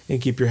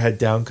and keep your head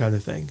down kind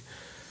of thing.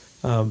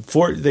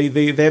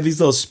 They have these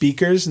little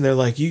speakers, and they're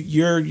like,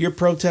 your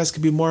protest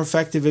could be more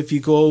effective if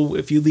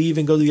you leave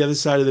and go to the other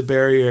side of the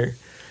barrier.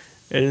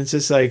 And it's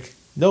just like,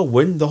 no,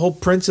 the whole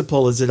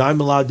principle is that I'm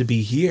allowed to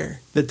be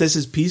here, that this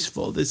is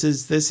peaceful.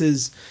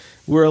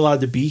 We're allowed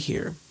to be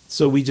here.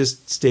 So we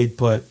just stayed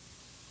put.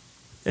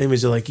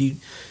 Anyways, they're like,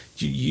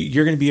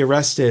 you're going to be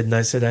arrested. And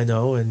I said, I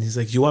know. And he's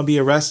like, do you want to be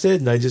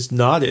arrested? And I just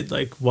nodded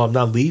like, well, I'm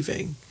not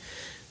leaving.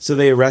 So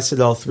they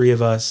arrested all three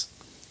of us.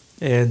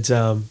 And,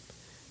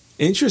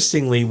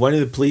 interestingly, one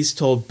of the police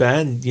told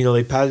Ben,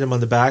 they patted him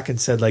on the back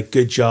and said like,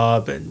 good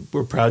job. And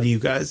we're proud of you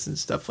guys and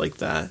stuff like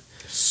that.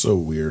 So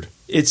weird.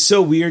 It's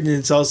so weird. And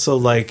it's also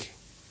like,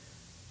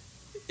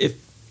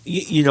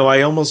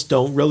 I almost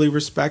don't really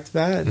respect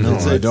that. No,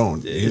 I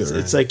don't either.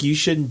 It's like, you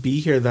shouldn't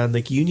be here then.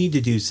 Like, you need to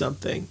do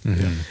something.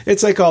 Mm-hmm.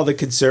 It's like all the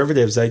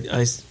conservatives.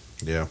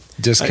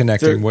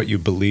 Disconnecting what you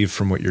believe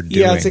from what you're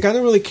doing. Yeah, it's like, I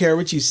don't really care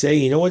what you say.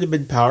 You know what would have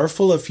been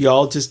powerful if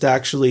y'all just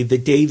actually, the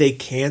day they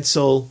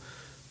cancel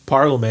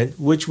Parliament,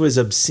 which was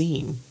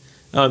obscene,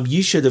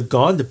 you should have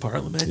gone to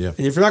Parliament. Yeah.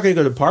 And if you're not going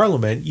to go to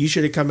Parliament, you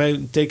should have come out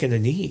and taken a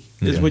knee.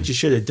 Is what you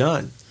should have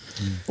done.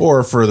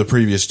 Or for the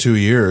previous 2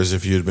 years,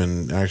 if you'd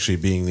been actually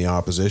being the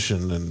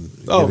opposition and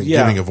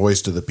giving a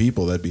voice to the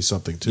people, that'd be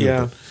something too.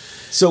 Yeah. But,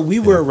 so we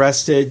were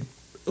arrested.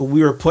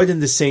 We were put in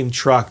the same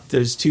truck.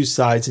 There's two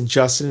sides, and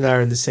Justin and I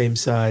are in the same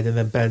side, and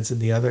then Ben's in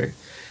the other.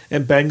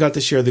 And Ben got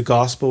to share the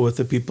gospel with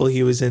the people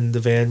he was in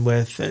the van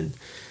with. And,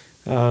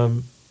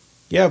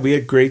 we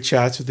had great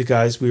chats with the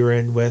guys we were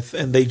in with,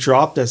 and they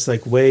dropped us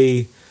like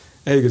way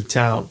out of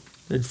town.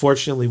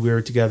 Unfortunately, we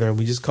were together, and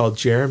we just called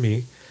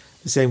Jeremy,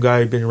 the same guy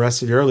who had been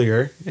arrested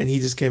earlier, and he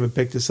just came and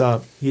picked us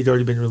up. He'd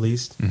already been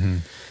released. Mm-hmm.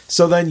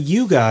 So then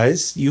you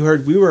guys, you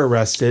heard we were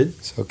arrested.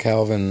 So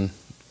Calvin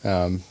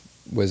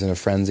was in a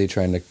frenzy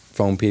trying to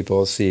phone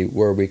people, see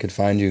where we could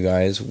find you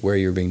guys, where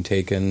you're being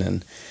taken,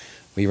 and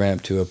we ran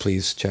up to a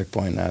police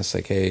checkpoint and asked,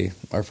 like, hey,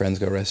 our friends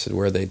got arrested,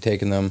 where they'd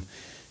taken them.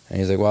 And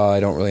he's like, well, I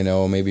don't really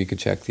know. Maybe you could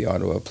check the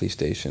Ottawa police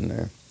station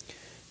there.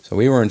 So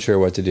we weren't sure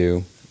what to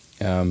do.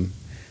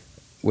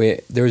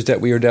 We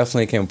were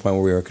definitely came to a point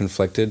where we were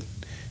conflicted.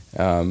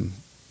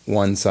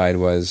 One side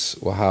was,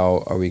 well,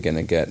 how are we going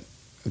to get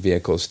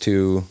vehicles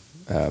to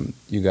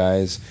you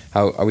guys?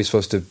 How are we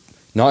supposed to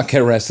not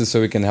get arrested so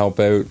we can help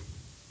out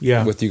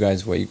with you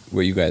guys what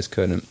you guys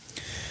couldn't?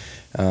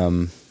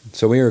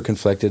 So we were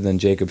conflicted. Then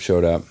Jacob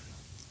showed up,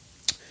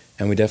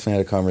 and we definitely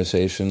had a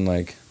conversation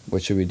like,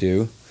 what should we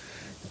do?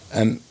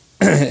 In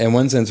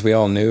one sense, we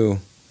all knew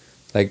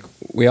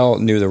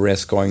the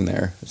risk going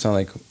there. It's not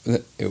like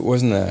it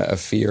wasn't a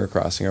fear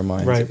crossing our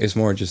minds. Right. It's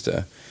more just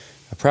a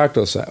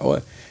practical side.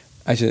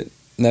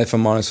 If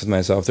I'm honest with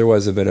myself, there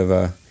was a bit of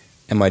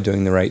am I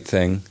doing the right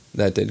thing?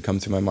 That did come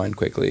through my mind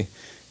quickly.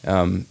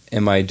 Am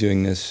I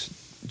doing this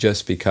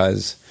just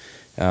because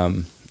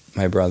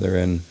my brother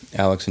and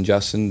Alex and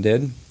Justin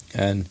did?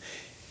 And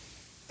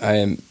I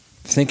am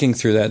thinking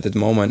through that at the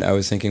moment. I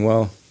was thinking,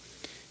 well,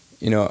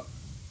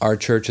 our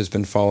church has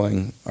been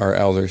following our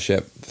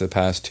eldership for the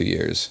past 2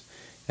 years.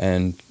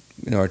 And,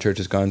 our church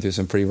has gone through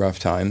some pretty rough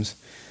times.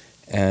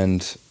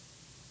 And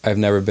I've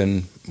never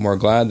been more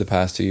glad the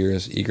past 2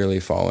 years eagerly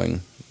following,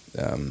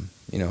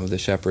 the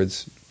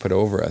shepherds put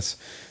over us.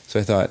 So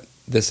I thought,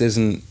 this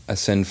isn't a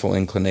sinful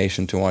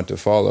inclination to want to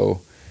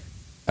follow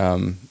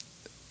the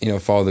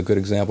good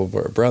example of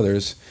our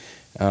brothers.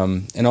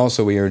 And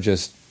also we are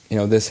just,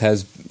 this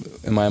has,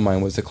 in my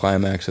mind, was the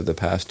climax of the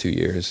past 2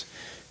 years.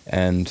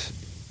 And,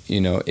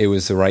 it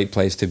was the right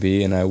place to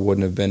be, and I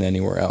wouldn't have been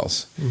anywhere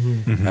else.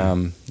 Mm-hmm.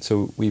 Mm-hmm.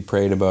 So we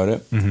prayed about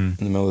it Mm-hmm. in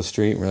the middle of the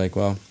street. We're like,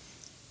 well,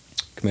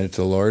 committed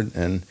to the Lord.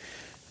 And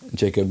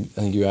Jacob,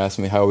 I think you asked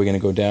me, how are we going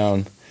to go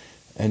down?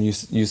 And you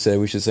said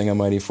we should sing A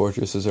Mighty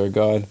Fortress Is Our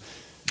God.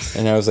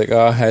 And I was like,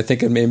 I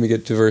think it made me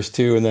get to verse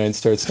 2, and then I'd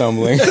start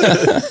stumbling. So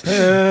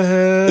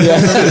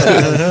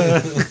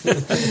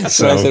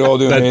I said,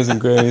 do Amazing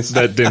Grace.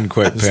 That didn't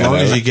quite as pan long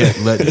out. as you get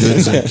let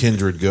goods and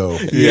kindred go.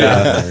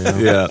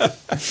 Yeah.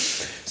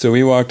 So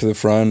we walked to the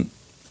front,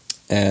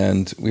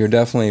 and we were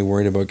definitely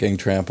worried about getting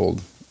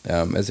trampled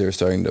as they were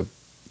starting to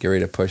get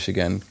ready to push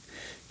again.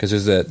 Because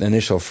there's that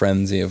initial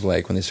frenzy of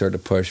like when they started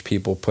to push,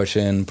 people push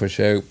in, push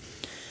out.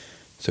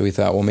 So we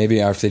thought, well,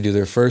 maybe after they do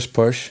their first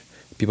push,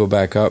 people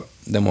back up,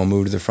 then we'll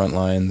move to the front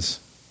lines,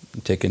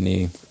 take a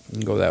knee,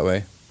 and go that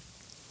way.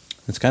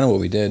 That's kind of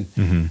what we did,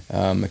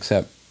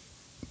 except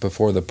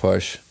before the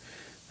push,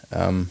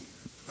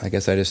 I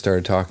guess I just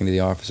started talking to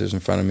the officers in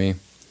front of me.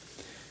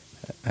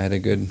 I had a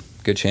good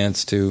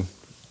chance to,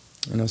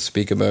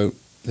 speak about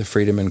the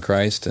freedom in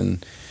Christ,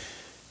 and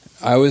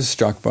I was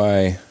struck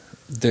by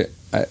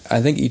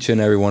I think each and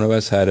every one of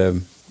us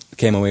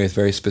came away with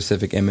very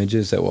specific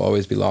images that will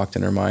always be locked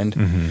in our mind.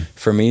 Mm-hmm.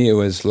 For me, it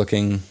was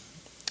looking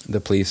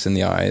the police in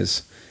the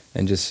eyes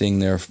and just seeing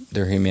their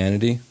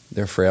humanity,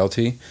 their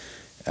frailty.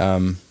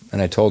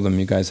 and I told them,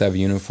 you guys have a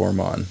uniform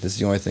on. This is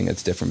the only thing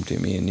that's different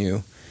between me and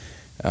you.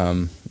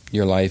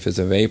 Your life is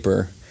a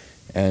vapor,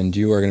 and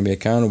you are going to be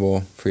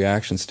accountable for your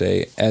actions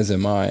today, as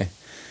am I.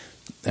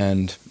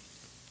 And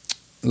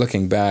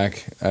looking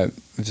back, I'm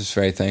just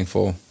very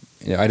thankful.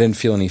 You know, I didn't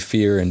feel any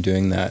fear in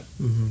doing that,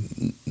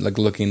 like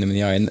looking them in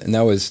the eye, and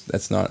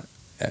that's not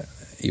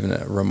even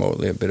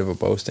remotely a bit of a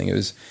boasting. It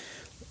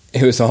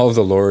was all of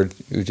the Lord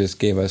who just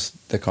gave us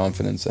the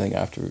confidence. I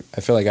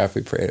feel like after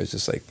we prayed, it was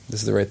just like,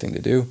 this is the right thing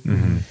to do.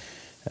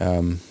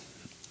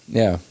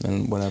 Yeah.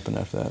 And what happened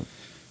after that?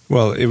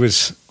 Well, it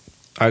was,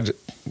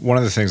 one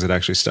of the things that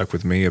actually stuck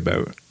with me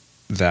about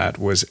that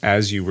was,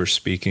 as you were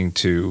speaking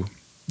to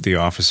the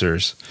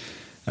officers,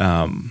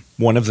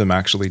 one of them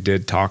actually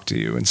did talk to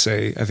you and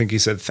say, I think he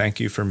said, "Thank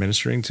you for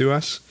ministering to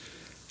us,"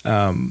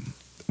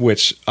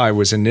 which I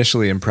was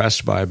initially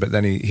impressed by, but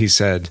then he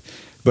said,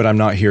 "But I'm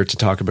not here to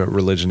talk about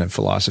religion and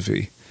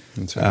philosophy.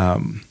 That's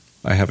right.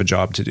 I have a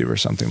job to do," or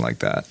something like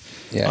that.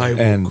 Yeah. I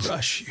will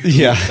crush you.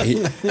 Yeah.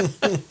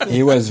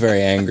 He was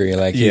very angry.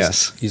 Like,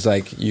 Yes. He's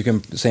like,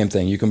 same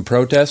thing. You can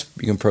protest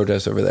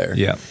over there.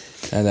 Yeah.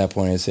 At that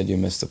point, I said, you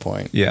missed the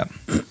point. Yeah.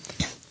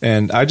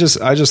 And I just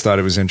thought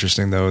it was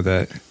interesting, though,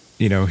 that,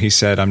 you know, he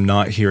said, "I'm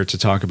not here to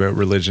talk about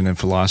religion and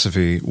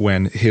philosophy,"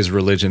 when his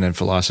religion and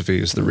philosophy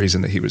is the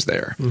reason that he was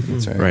there.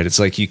 That's right. Right. It's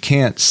like you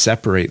can't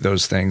separate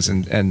those things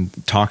and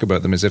talk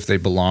about them as if they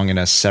belong in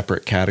a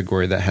separate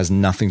category that has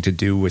nothing to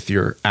do with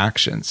your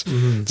actions.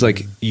 It's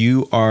like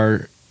you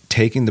are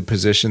taking the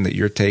position that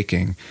you're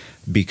taking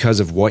because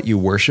of what you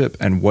worship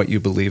and what you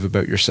believe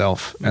about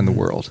yourself and the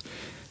world.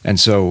 And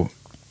so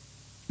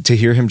to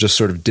hear him just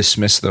sort of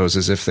dismiss those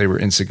as if they were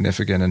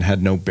insignificant and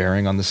had no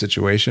bearing on the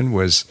situation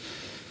was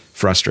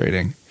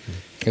frustrating.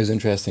 It was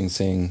interesting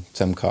seeing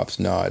some cops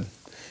nod.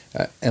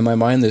 In my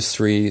mind, there's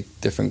three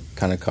different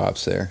kind of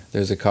cops there.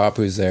 There's a cop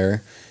who's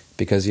there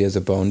because he has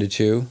a bone to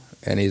chew,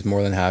 and he's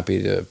more than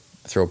happy to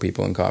throw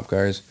people in cop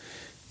cars.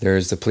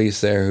 There's the police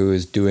there who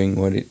is doing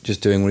what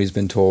he's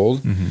been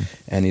told,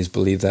 and he's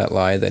believed that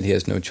lie that he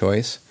has no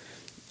choice.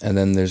 And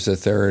then there's the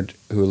third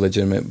who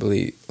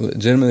legitimately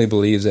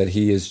believes that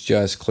he is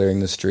just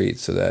clearing the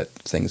streets so that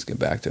things get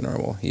back to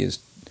normal. He is,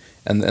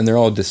 and they're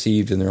all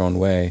deceived in their own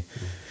way.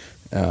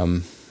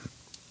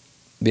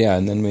 Yeah,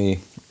 and then we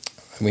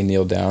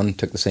kneeled down,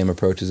 took the same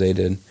approach as they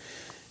did,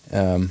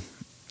 and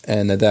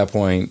at that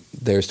point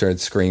they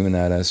started screaming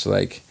at us.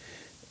 Like,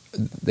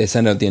 they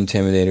sent out the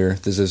intimidator.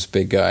 There's this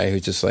big guy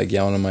who's just like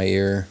yelling in my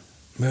ear,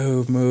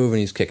 "Move, move," and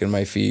he's kicking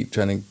my feet,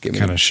 trying to get me,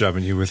 Kind of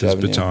shoving you with his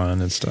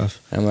baton and stuff.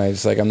 I'm like,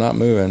 it's like, I'm not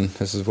moving.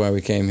 This is why we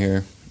came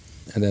here.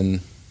 And then,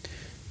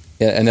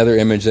 yeah, another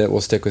image that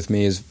will stick with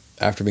me is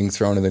after being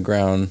thrown to the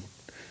ground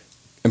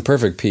in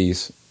perfect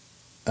peace.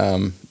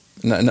 I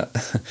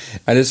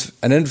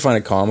didn't find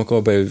it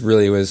comical, but it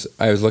really was.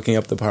 I was looking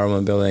up the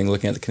Parliament building,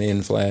 looking at the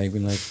Canadian flag,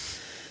 being like,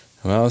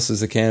 "Well, this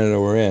is the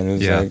Canada we're in." It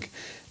was like,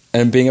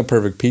 and being a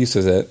perfect peace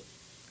with it,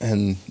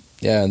 and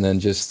yeah, and then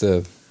just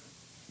the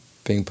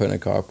being put in a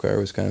cop car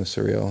was kind of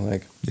surreal.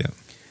 Like, yeah,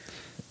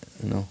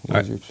 you know. What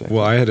was your perspective?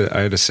 Well, I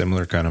had a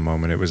similar kind of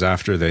moment. It was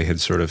after they had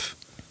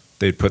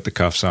they'd put the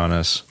cuffs on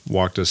us,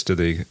 walked us to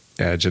the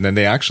edge, and then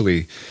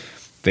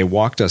they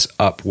walked us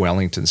up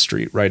Wellington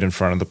Street, right in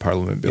front of the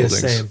Parliament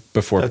buildings. Yeah, same.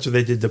 Before That's where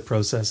they did the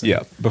processing.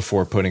 Yeah,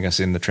 before putting us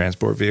in the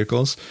transport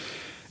vehicles.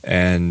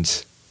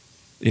 And,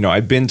 you know,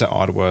 I'd been to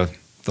Ottawa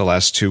the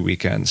last 2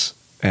 weekends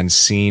and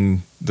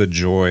seen the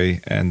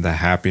joy and the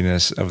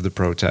happiness of the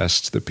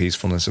protest, the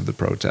peacefulness of the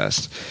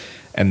protest.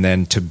 And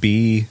then to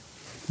be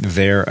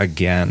there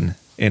again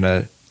in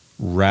a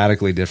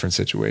radically different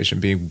situation,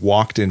 being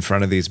walked in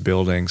front of these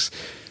buildings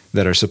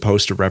that are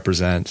supposed to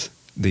represent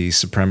the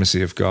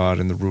supremacy of God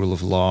and the rule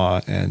of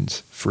law and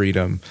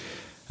freedom,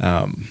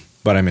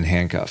 but I'm in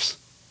handcuffs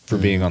for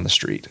being on the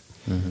street.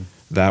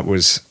 That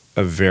was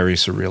a very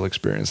surreal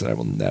experience that I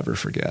will never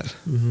forget.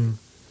 And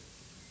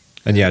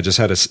yeah, I just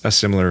had a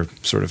similar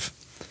sort of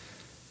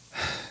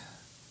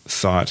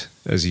thought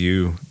as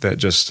you, that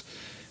just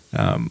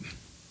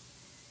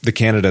the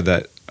Canada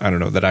that I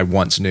don't know, that I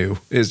once knew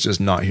is just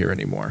not here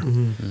anymore.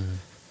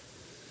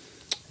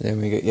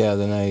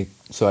 Then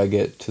I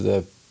get to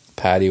the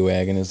paddy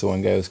wagon, is the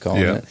one guy was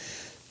calling it,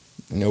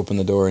 and you open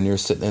the door and you're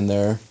sitting in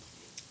there,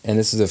 and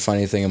this is a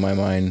funny thing in my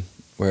mind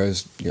where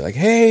you're like,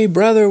 "Hey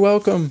brother,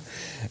 welcome,"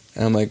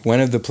 and I'm like, when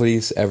have the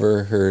police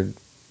ever heard?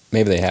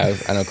 Maybe they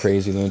have, I know,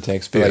 crazy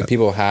lunatics, but like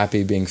people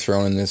happy being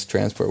thrown in this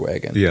transport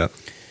wagon.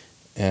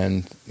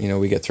 And you know,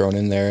 we get thrown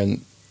in there,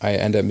 and I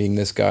end up meeting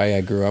this guy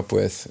I grew up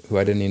with who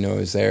I didn't even know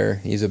was there.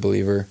 He's a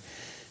believer.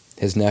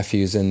 His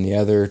nephew's in the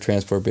other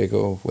transport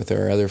vehicle with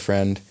our other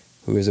friend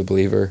who is a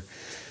believer.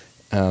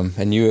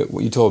 And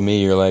you told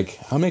me, you're like,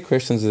 how many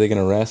Christians are they going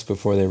to arrest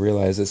before they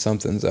realize that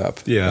something's up?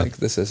 Yeah. Like,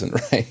 this isn't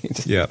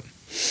right. Yeah.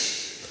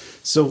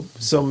 So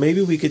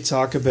maybe we could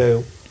talk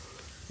about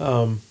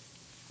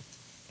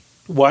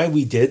why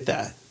we did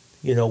that.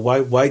 You know,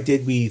 why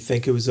did we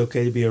think it was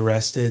okay to be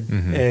arrested?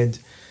 And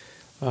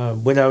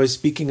when I was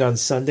speaking on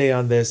Sunday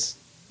on this,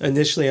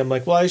 initially I'm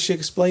like, well, I should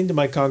explain to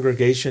my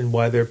congregation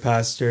why their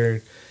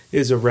pastor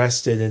is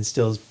arrested and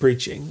still is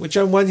preaching, which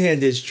on one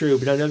hand is true,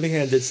 but on the other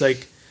hand, it's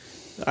like,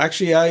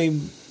 actually,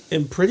 I'm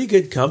in pretty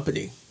good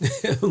company.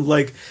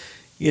 Like,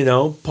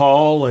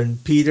 Paul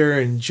and Peter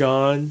and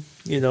John,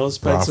 spent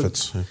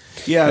Prophets.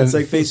 it's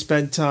like they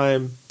spent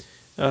time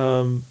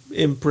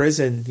in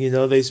prison.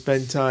 They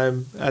spent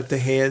time at the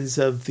hands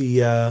of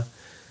the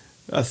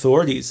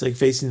authorities, like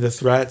facing the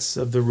threats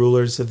of the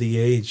rulers of the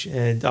age.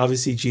 And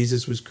obviously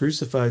Jesus was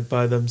crucified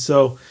by them.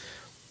 So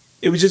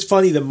it was just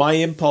funny that my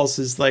impulse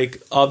is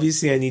like,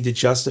 obviously I need to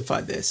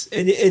justify this.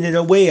 And in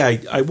a way,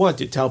 I want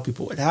to tell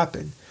people what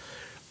happened.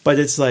 But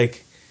it's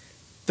like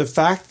the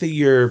fact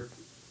that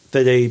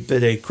that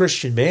a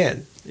Christian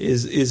man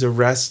is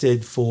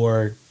arrested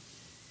for,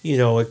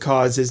 a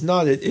cause is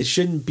not, it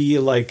shouldn't be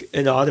like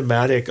an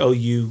automatic, oh,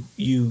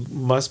 you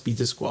must be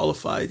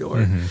disqualified,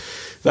 or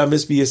that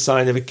must be a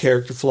sign of a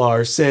character flaw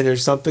or sin or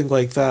something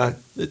like that.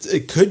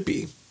 It could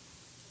be.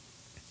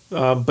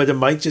 But it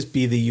might just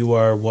be that you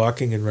are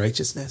walking in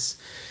righteousness.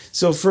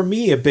 So for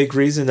me, a big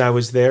reason I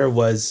was there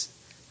was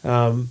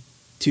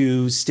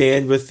to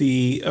stand with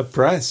the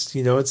oppressed.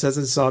 It says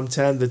in Psalm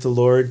 10 that the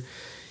Lord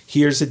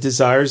hears the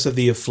desires of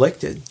the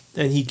afflicted,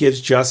 and he gives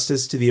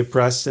justice to the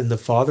oppressed and the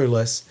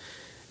fatherless.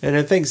 And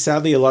I think,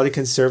 sadly, a lot of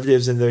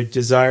conservatives, in their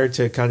desire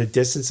to kind of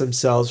distance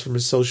themselves from a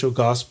social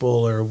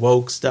gospel or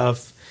woke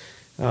stuff,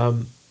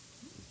 don't.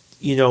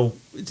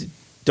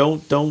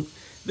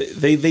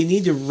 They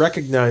need to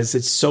recognize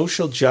that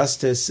social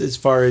justice, as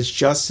far as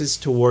justice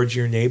towards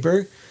your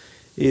neighbor,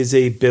 is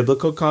a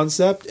biblical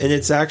concept, and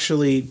it's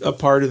actually a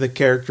part of the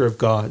character of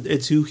God.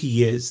 It's who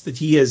he is. That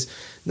he is,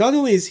 not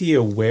only is he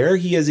aware,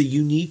 he has a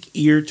unique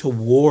ear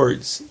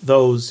towards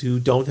those who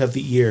don't have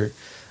the ear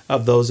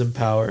of those in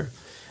power.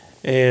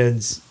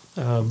 And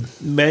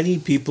many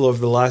people over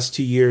the last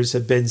 2 years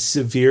have been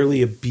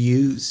severely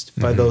abused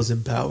by those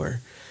in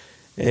power.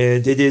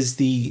 And it is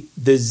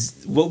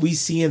what we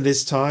see in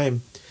this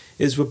time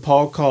is what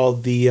Paul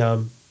called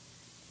it's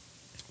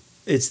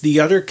the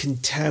utter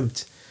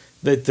contempt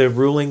that the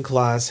ruling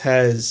class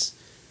has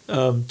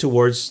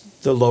towards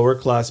the lower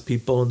class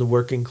people and the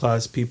working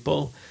class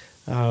people.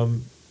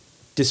 The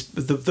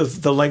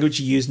language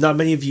you use, not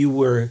many of you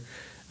were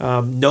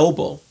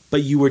noble,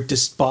 but you were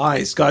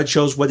despised. God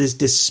shows what is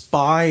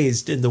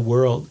despised in the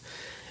world.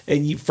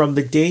 And from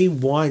the day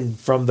one,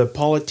 from the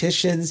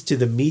politicians to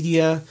the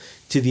media,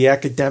 to the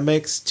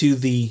academics, to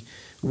the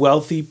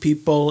wealthy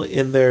people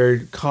in their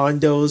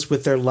condos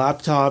with their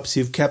laptops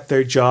who've kept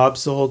their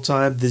jobs the whole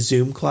time, the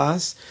Zoom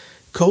class,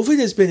 COVID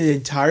has been an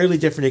entirely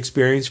different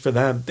experience for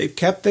them. They've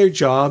kept their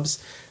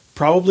jobs,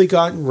 probably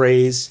gotten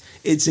raised.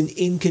 It's an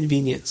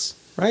inconvenience,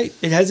 right?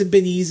 It hasn't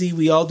been easy.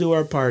 We all do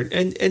our part.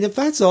 And if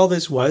that's all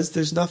this was,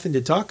 there's nothing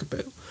to talk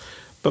about.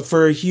 But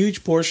for a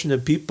huge portion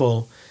of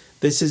people,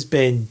 this has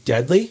been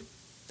deadly.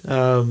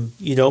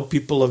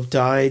 People have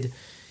died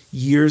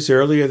years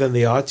earlier than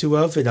they ought to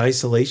have in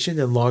isolation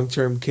and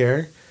long-term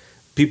care.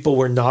 People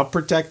were not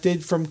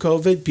protected from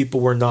COVID. People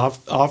were not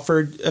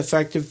offered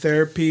effective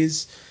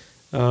therapies.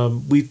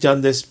 We've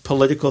done this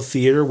political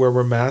theater where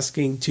we're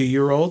masking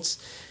 2-year-olds.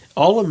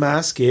 All a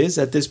mask is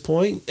at this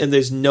point, and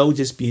there's no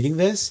disputing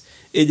this,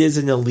 it is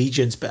an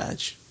allegiance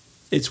badge.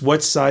 It's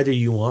what side are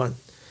you on?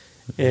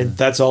 And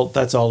that's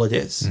all it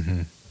is.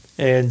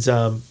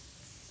 And,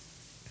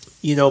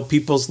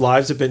 people's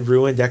lives have been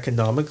ruined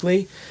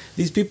economically.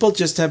 These people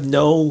just have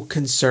no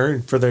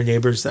concern for their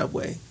neighbors that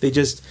way. They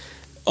just,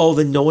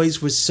 the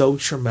noise was so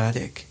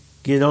traumatic.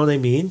 You know what I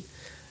mean?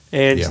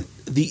 And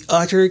the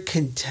utter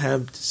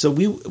contempt. So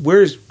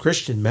we're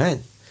Christian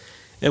men,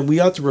 and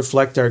we ought to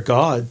reflect our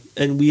God.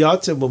 And we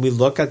ought to, when we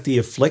look at the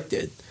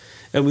afflicted,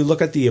 and we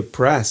look at the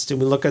oppressed, and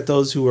we look at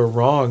those who are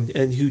wronged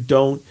and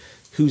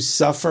who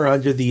suffer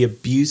under the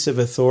abuse of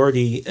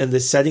authority and the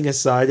setting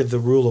aside of the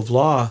rule of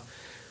law,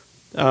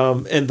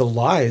 and the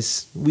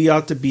lies, we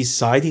ought to be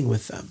siding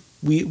with them.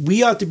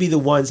 We ought to be the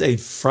ones out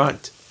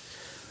front.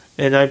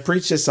 And I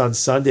preached this on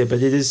Sunday,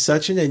 but it is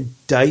such an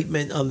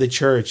indictment on the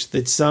church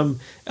that some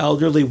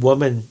elderly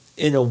woman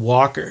in a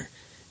walker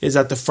is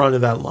at the front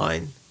of that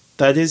line.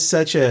 That is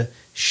such a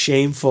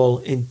shameful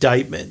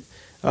indictment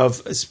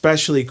of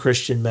especially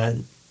Christian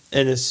men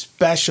and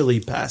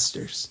especially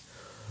pastors.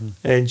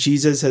 And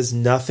Jesus has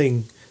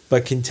nothing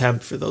but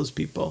contempt for those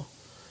people.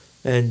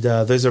 And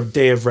there's a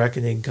day of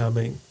reckoning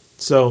coming.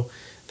 So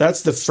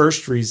that's the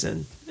first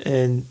reason.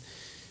 And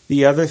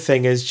the other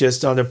thing is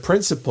just on a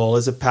principle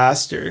as a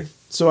pastor.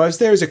 So I was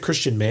there as a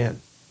Christian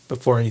man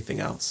before anything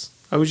else.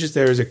 I was just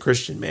there as a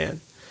Christian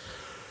man.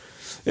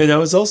 And I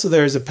was also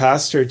there as a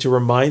pastor to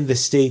remind the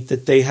state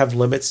that they have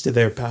limits to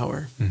their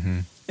power.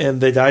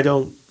 And that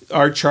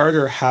our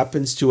charter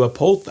happens to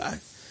uphold that.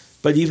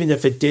 But even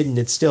if it didn't,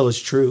 it still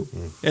is true.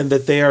 And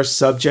that they are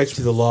subject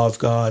to the law of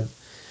God.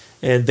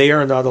 And they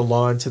are not a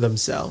law unto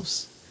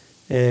themselves.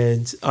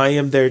 And I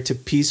am there to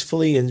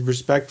peacefully and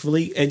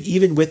respectfully, and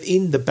even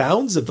within the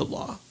bounds of the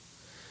law,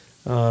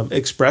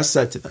 express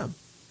that to them,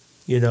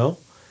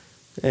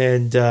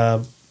 And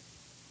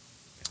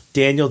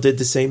Daniel did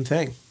the same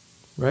thing,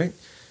 right?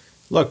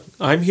 look,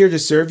 I'm here to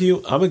serve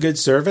you. I'm a good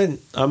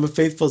servant. I'm a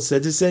faithful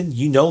citizen.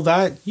 You know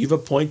that. You've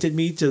appointed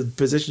me to the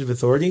position of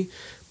authority.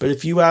 But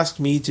if you ask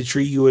me to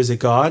treat you as a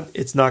god,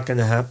 it's not going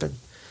to happen.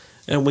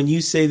 And when you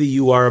say that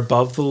you are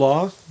above the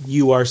law,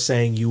 you are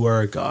saying you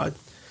are a god.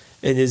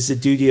 And it is the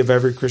duty of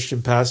every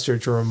Christian pastor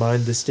to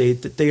remind the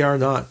state that they are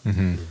not.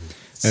 Mm-hmm.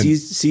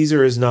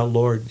 Caesar is not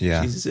Lord.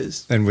 Yeah. Jesus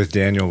is. And with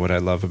Daniel, what I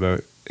love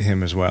about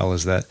him as well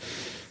is that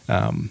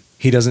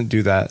he doesn't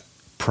do that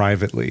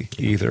privately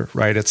either,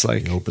 right? It's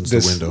like he opens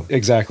the window.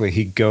 Exactly.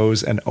 He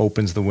goes and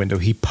opens the window.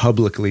 He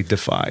publicly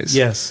defies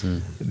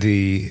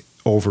the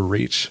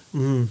overreach.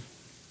 Mm-hmm.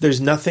 There's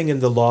nothing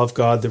in the law of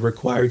God that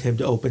required him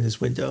to open his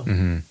window.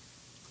 Mm-hmm.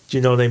 Do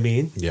you know what I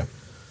mean? Yeah.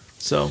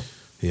 So.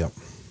 Yep.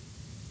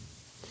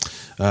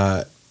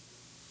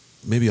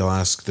 Maybe I'll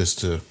ask this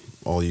to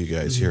all you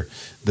guys here.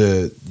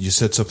 You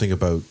said something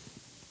about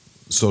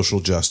social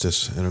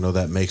justice, and I know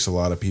that makes a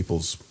lot of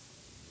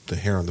the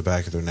hair on the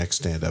back of their neck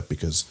stand up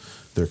because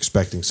they're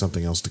expecting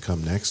something else to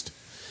come next.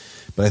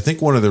 But I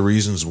think one of the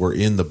reasons we're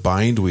in the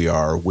bind we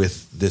are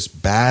with this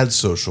bad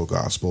social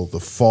gospel, the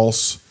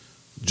false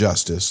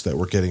justice that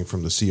we're getting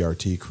from the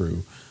CRT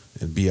crew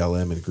and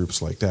BLM and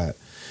groups like that,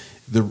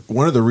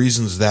 one of the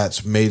reasons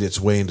that's made its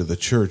way into the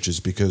church is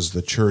because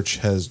the church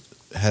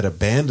had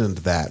abandoned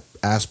that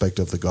aspect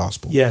of the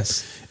gospel.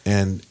 Yes.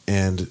 And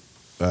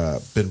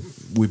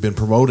we've been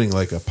promoting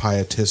like a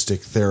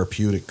pietistic,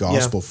 therapeutic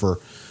gospel for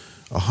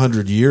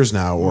 100 years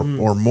now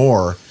or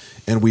more,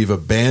 and we've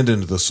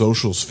abandoned the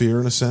social sphere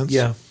in a sense.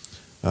 Yeah.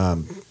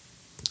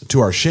 To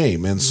our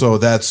shame. And so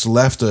that's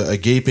left a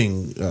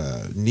gaping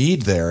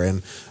need there.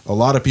 And a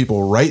lot of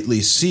people rightly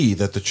see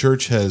that the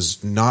church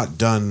has not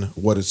done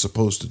what it's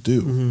supposed to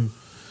do. Mm-hmm.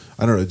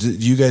 I don't know. Do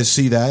you guys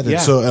see that? Yeah.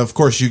 And so, of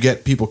course, you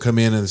get people come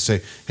in and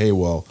say, hey,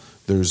 well,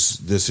 there's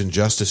this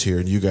injustice here,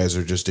 and you guys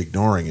are just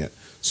ignoring it.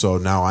 So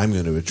now I'm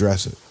going to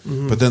address it.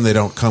 Mm-hmm. But then they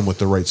don't come with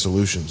the right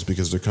solutions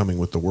because they're coming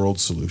with the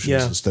world's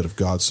solutions instead of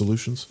God's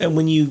solutions. And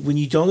when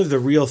you don't have the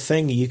real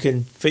thing, you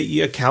can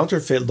a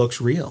counterfeit looks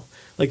real.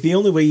 Like the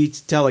only way you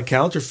tell a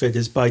counterfeit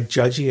is by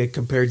judging it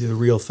compared to the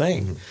real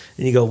thing. Mm-hmm.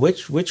 And you go,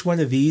 which one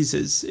of these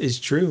is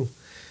true?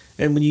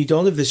 And when you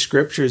don't have the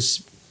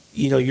scriptures,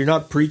 you're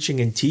not preaching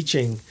and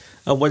teaching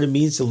on what it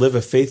means to live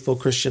a faithful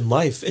Christian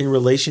life in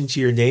relation to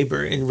your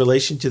neighbor, in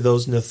relation to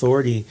those in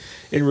authority,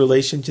 in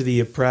relation to the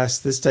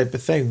oppressed, this type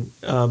of thing.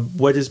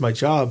 What is my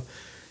job?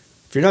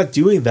 If you're not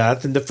doing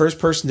that, then the first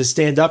person to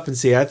stand up and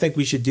say, I think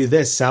we should do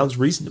this sounds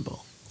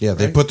reasonable. Yeah,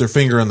 they put their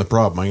finger on the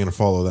problem. I'm going to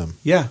follow them.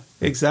 Yeah,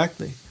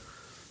 exactly.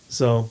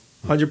 So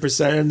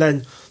 100%. And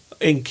then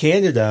in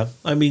Canada,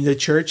 the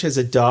church has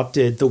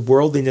adopted the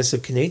worldliness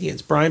of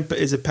Canadians.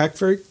 Is it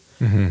Peckford?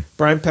 Mm-hmm.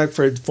 Brian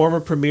Peckford,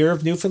 former premier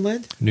of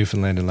Newfoundland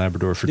and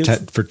Labrador for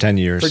 10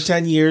 years. For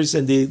 10 years,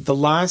 and the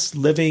last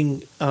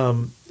living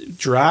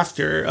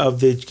drafter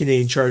of the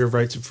Canadian Charter of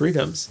Rights and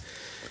Freedoms.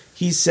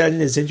 He said in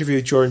his interview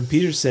with Jordan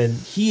Peterson,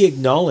 he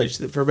acknowledged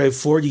that for about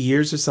 40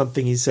 years or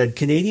something, he said,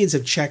 Canadians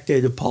have checked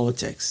out of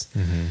politics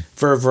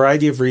for a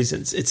variety of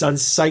reasons. It's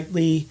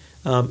unsightly.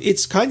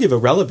 It's kind of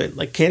irrelevant.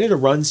 Like Canada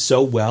runs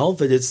so well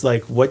that it's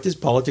like, what does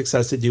politics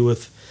has to do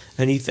with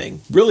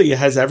anything? Really, it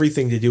has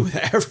everything to do with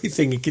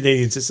everything in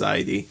Canadian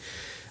society.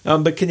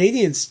 But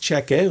Canadians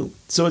check out.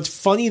 So it's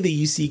funny that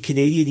you see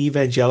Canadian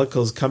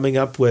evangelicals coming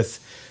up with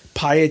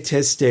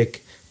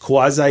pietistic,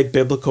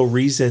 quasi-biblical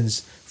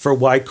reasons for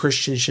why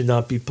Christians should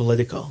not be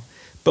political.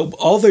 But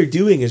all they're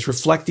doing is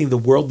reflecting the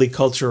worldly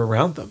culture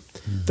around them.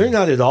 Mm-hmm. They're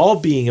not at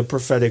all being a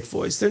prophetic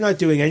voice. They're not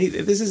doing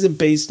anything. This isn't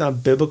based on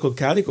biblical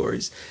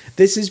categories.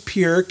 This is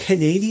pure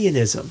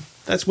Canadianism.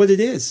 That's what it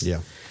is.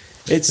 Yeah.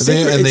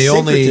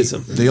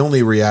 They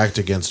only react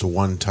against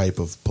one type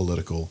of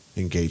political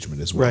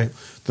engagement as well. Right.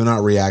 They're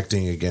not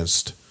reacting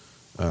against,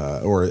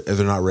 or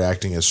they're not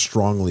reacting as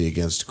strongly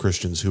against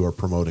Christians who are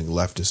promoting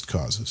leftist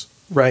causes.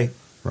 Right.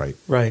 Right.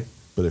 Right.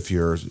 But if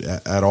you're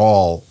at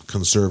all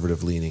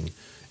conservative leaning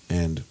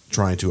and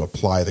trying to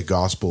apply the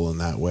gospel in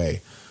that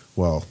way,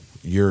 well,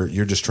 you're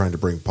just trying to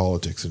bring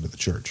politics into the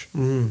church.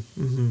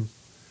 Mm-hmm. Mm-hmm.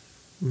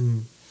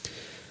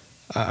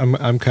 Mm-hmm.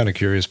 I'm kind of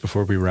curious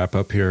before we wrap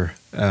up here.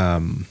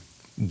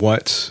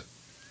 What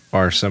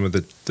are some of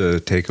the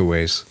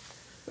takeaways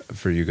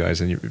for you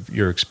guys and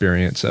your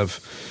experience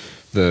of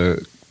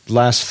the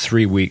last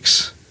 3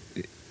 weeks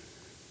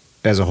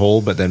as a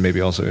whole, but then maybe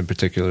also in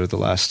particular the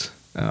last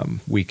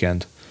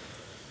weekend?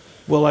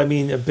 Well,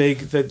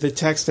 the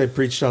text I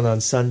preached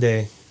on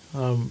Sunday,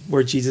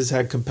 where Jesus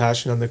had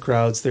compassion on the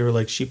crowds, they were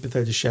like sheep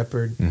without a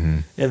shepherd,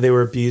 and they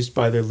were abused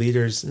by their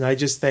leaders. And I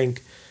just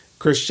think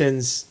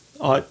Christians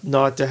ought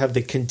not to have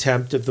the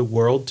contempt of the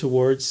world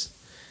towards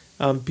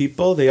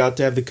people. They ought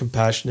to have the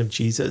compassion of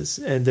Jesus.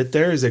 And that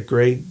there is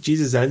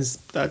Jesus ends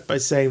that by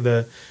saying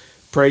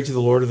pray to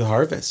the Lord of the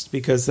harvest,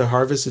 because the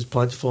harvest is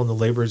plentiful and the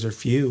laborers are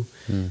few.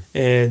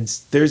 And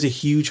there's a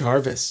huge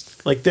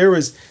harvest. Like there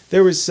was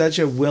such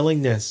a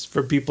willingness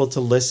for people to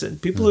listen.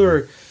 People who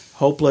are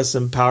hopeless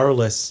and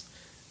powerless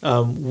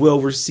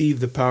will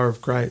receive the power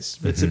of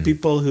Christ. It's the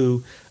people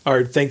who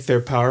think they're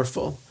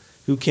powerful,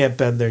 who can't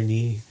bend their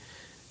knee.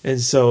 And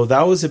so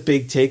that was a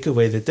big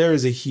takeaway, that there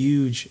is a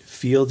huge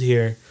field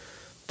here.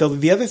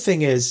 The other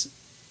thing is,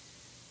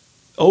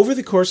 over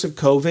the course of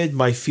COVID,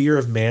 my fear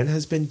of man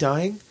has been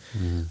dying.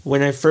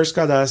 When I first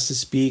got asked to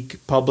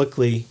speak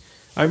publicly,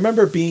 I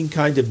remember being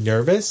kind of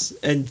nervous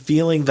and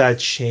feeling that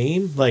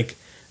shame, like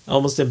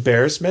almost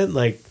embarrassment,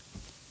 like,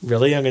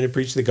 really, I'm going to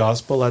preach the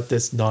gospel at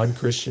this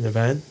non-Christian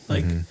event?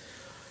 Like,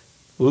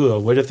 ooh,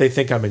 what if they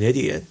think I'm an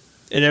idiot?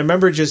 And I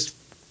remember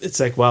it's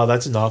like, wow,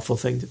 that's an awful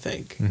thing to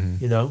think.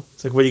 You know,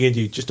 it's like, what are you going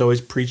to do? Just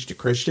always preach to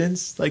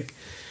Christians? Like,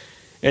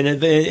 and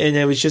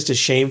it was just a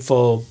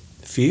shameful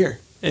fear.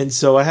 And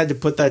so I had to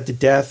put that to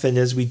death. And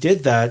as we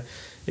did that,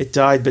 it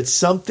died. But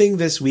something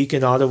this week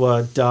in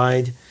Ottawa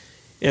died,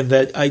 and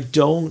that I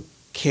don't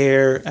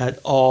care at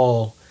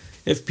all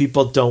if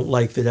people don't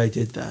like that I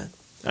did that.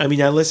 I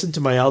mean, I listen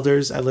to my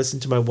elders, I listen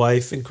to my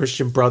wife and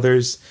Christian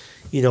brothers,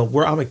 you know,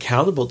 where I'm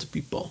accountable to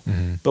people.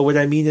 But what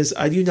I mean is,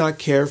 I do not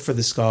care for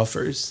the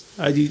scoffers.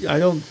 I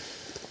don't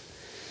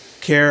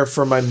care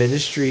for my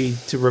ministry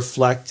to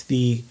reflect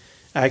the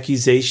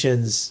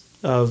accusations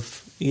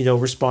of, you know,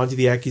 respond to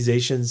the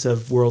accusations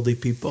of worldly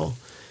people.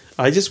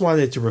 I just want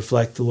it to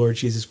reflect the Lord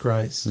Jesus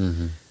Christ.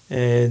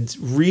 And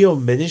real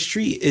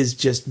ministry is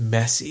just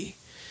messy.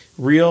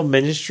 Real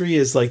ministry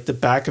is like the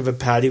back of a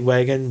paddy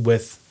wagon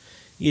with,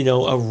 you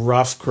know, a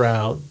rough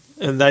crowd.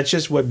 And that's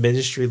just what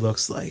ministry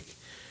looks like.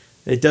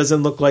 It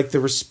doesn't look like the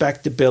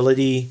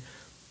respectability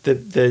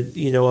that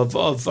you know,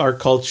 of our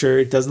culture.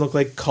 It doesn't look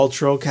like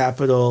cultural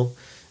capital.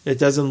 It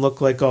doesn't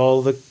look like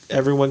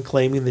everyone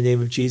claiming the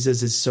name of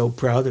Jesus is so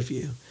proud of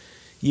you.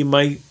 You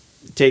might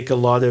take a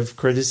lot of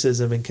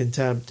criticism and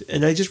contempt.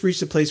 And I just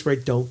reached a place where I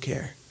don't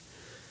care.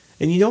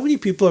 And you know how many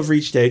people have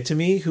reached out to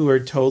me who are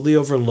totally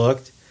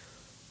overlooked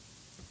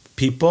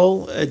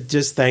people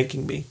just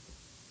thanking me?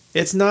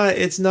 It's not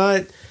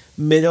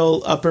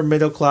upper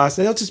middle class.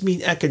 I don't just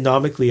mean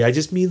economically. I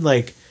just mean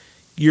like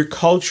you're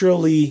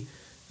culturally,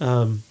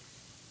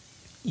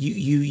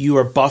 you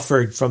are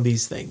buffered from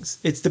these things.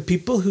 It's the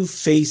people who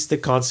face the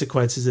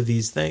consequences of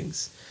these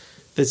things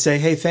that say,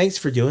 hey, thanks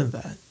for doing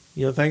that.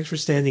 You know, thanks for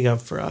standing up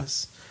for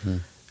us.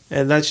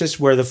 And that's just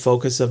where the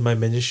focus of my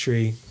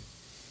ministry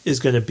is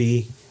going to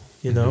be,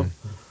 you know,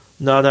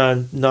 not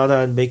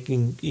on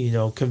making, you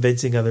know,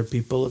 convincing other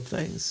people of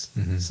things.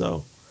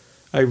 So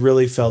I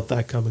really felt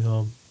that coming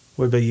home.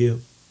 What about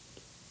you?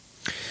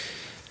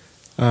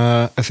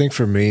 I think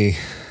for me,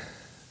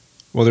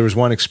 well, there was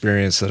one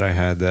experience that I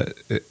had that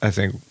I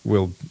think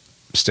will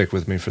stick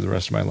with me for the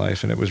rest of my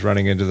life, and it was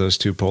running into those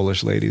two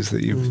Polish ladies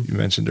that you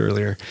mentioned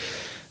earlier.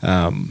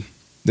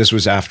 This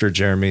was after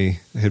Jeremy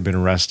had been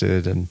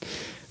arrested, and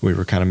we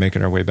were kind of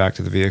making our way back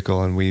to the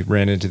vehicle, and we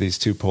ran into these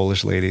two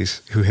Polish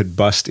ladies who had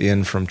bussed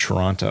in from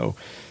Toronto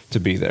to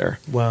be there.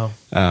 Wow.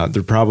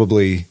 They're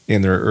probably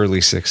in their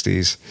early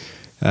 60s.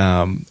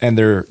 And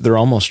they're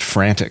almost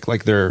frantic,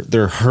 like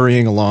they're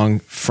hurrying along,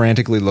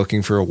 frantically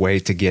looking for a way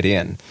to get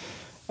in.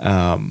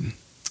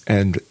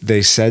 And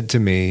they said to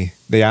me,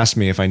 they asked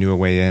me if I knew a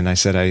way in. I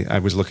said I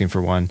was looking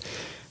for one,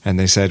 and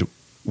they said,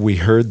 we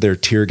heard they're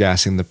tear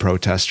gassing the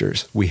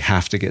protesters. We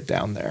have to get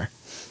down there.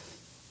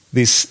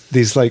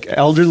 These like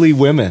elderly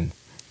women,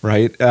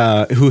 right,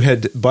 who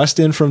had bussed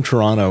in from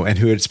Toronto and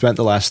who had spent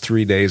the last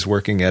 3 days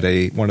working at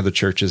one of the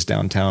churches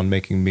downtown,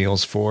 making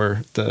meals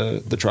for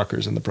the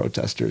truckers and the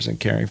protesters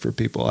and caring for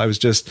people. I was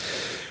just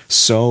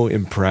so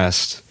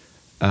impressed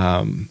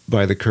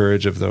by the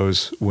courage of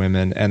those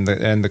women and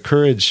the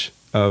courage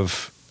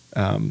of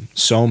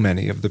so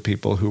many of the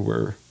people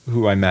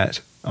who I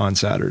met on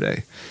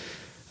Saturday.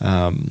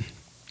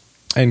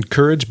 And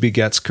courage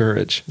begets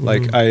courage.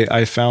 Like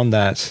I found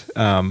that,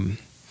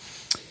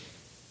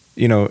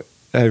 you know,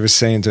 I was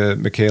saying to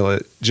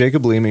Michaela,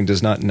 Jacob Leeming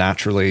does not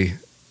naturally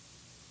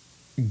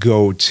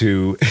go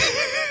to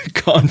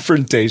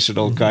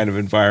confrontational kind of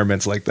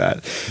environments like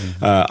that.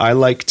 I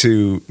like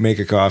to make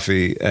a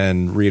coffee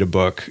and read a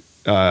book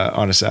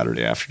on a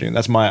Saturday afternoon.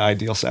 That's my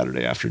ideal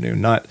Saturday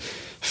afternoon, not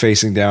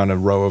facing down a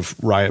row of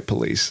riot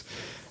police.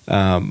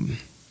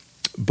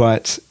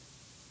 But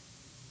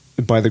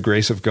by the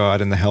grace of God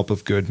and the help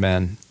of good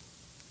men,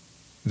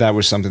 that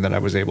was something that I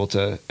was able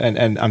to,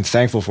 and I'm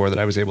thankful for that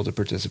I was able to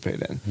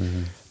participate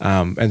in.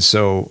 And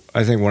so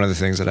I think one of the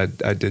things that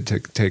I did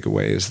take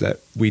away is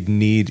that we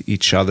need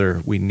each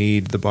other. We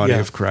need the body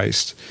of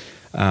Christ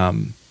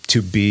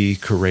to be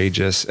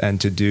courageous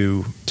and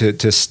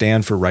to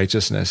stand for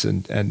righteousness.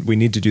 And we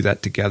need to do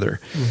that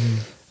together.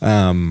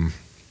 And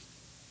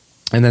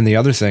then the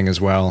other thing as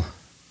well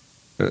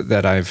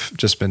that I've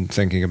just been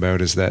thinking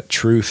about is that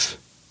truth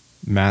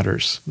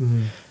matters.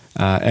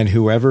 And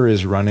whoever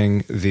is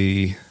running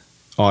the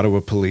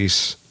Ottawa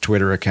Police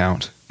Twitter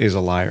account is a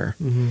liar.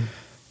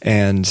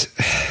 And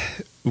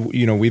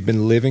you know, we've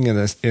been living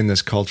in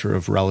this culture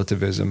of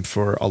relativism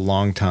for a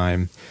long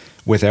time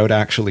without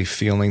actually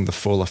feeling the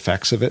full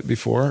effects of it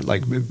before.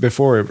 Like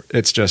before,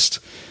 it's just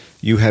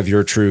you have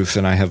your truth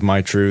and I have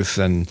my truth,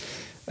 and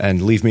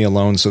leave me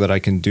alone so that I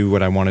can do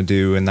what I want to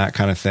do and that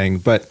kind of thing.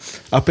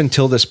 But up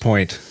until this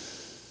point,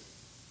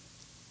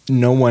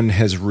 no one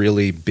has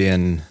really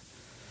been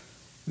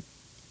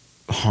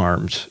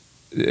harmed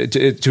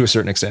to a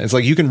certain extent. It's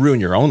like you can ruin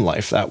your own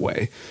life that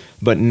way.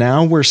 But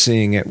now we're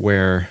seeing it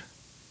where,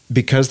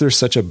 because there's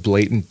such a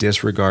blatant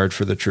disregard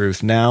for the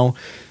truth, now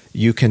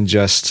you can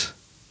just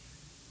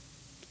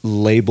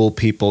label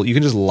people, you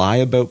can just lie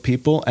about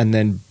people and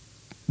then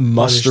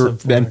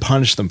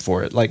punish them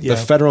for it. Like the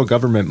federal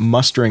government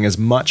mustering as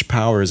much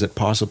power as it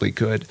possibly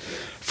could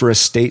for a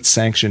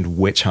state-sanctioned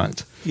witch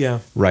hunt. Yeah.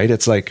 Right?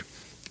 It's like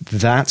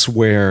that's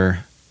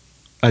where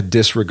a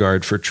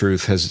disregard for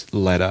truth has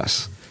led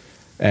us.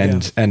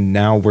 And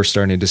now we're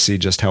starting to see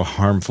just how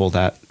harmful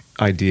that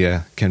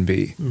idea can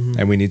be. Mm-hmm.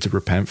 And we need to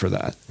repent for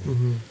that.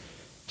 Mm-hmm.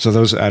 So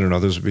those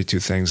would be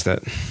two things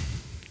that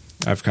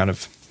I've kind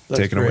of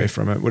taken away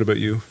from it. What about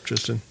you,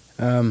 Tristan?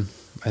 I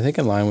think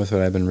in line with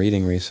what I've been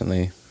reading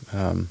recently,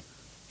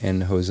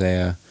 in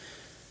Hosea,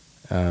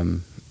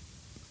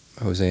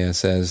 Hosea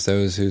says,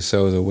 "Those who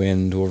sow the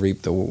wind will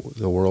reap the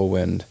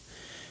whirlwind."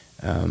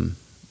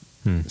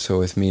 So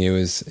with me, it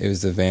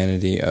was the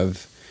vanity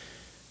of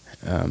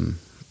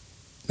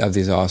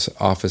these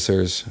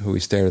officers who we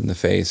stared in the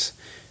face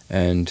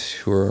and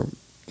who are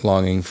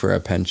longing for a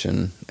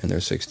pension in their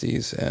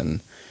 60s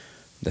and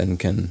then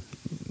can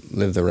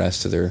live the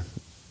rest of their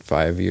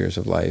 5 years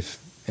of life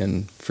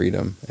in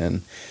freedom.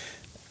 And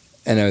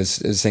I was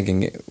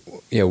thinking,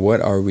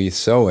 what are we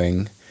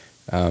sowing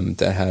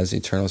that has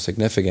eternal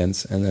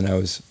significance? And then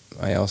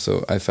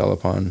I fell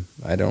upon,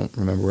 I don't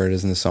remember where it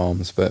is in the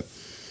Psalms, but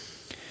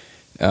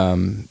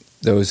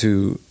those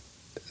who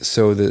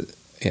sow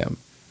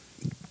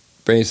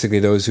basically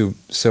those who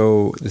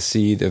sow the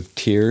seed of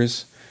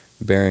tears,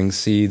 bearing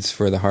seeds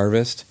for the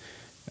harvest,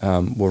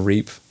 will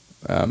reap.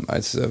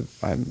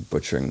 I'm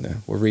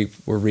butchering will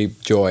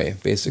reap joy,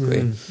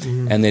 basically.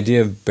 Mm-hmm. And the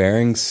idea of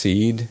bearing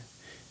seed,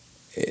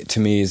 to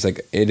me, is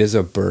like it is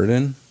a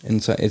burden,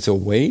 and so it's a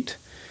weight,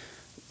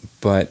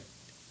 but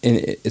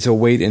it's a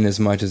weight in as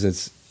much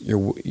as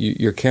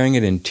you're carrying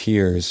it in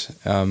tears.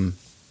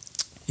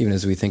 Even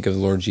as we think of the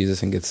Lord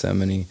Jesus in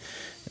Gethsemane,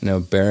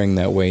 bearing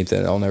that weight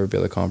that I'll never be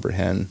able to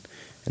comprehend,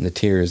 and the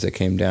tears that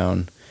came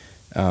down.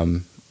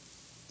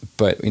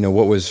 But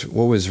what was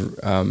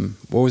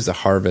the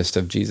harvest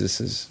of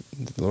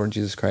the Lord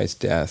Jesus Christ's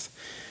death?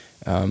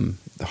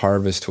 The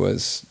harvest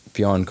was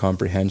beyond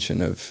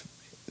comprehension of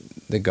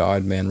the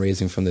God-man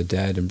raising from the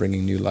dead and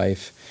bringing new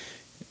life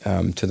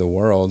to the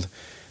world.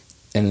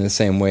 And in the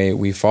same way,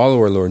 we follow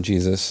our Lord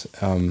Jesus.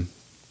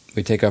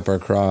 We take up our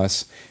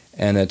cross,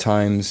 and at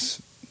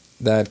times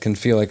that can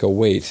feel like a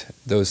weight.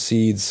 Those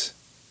seeds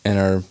in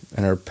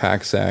our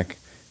pack sack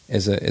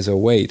is a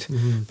weight.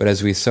 Mm-hmm. But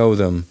as we sow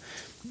them,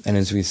 and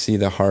as we see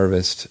the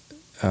harvest,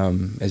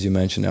 as you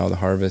mentioned now, the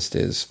harvest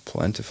is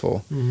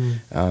plentiful.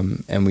 Mm-hmm.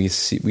 And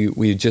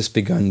we've just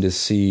begun to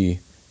see.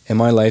 In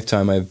my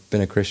lifetime, I've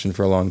been a Christian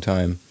for a long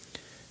time.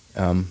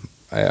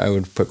 I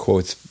would put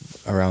quotes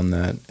around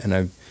that, and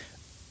I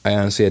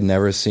honestly had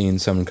never seen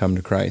someone come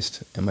to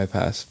Christ in my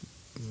past,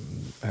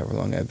 however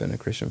long I've been a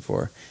Christian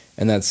for,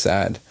 and that's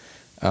sad.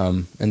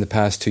 In the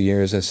past 2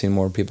 years, I've seen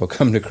more people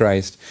come to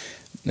Christ,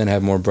 and I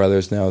have more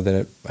brothers now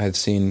that I've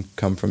seen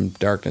come from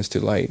darkness to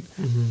light.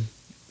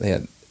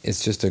 Mm-hmm.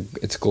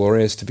 It's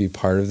glorious to be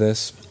part of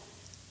this,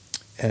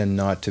 and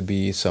not to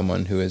be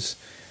someone who is,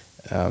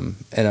 and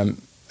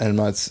I'm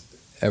not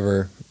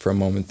ever for a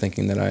moment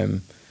thinking that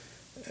I'm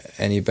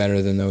any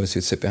better than those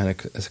who sit behind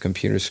a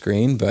computer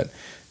screen, but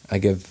I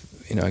give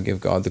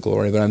God the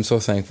glory. But I'm so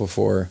thankful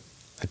for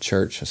a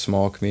church, a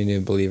small community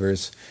of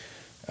believers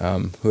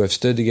who have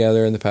stood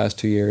together in the past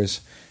 2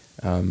 years,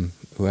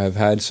 who have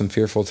had some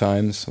fearful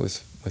times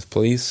with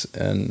police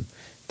and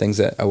things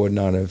that I would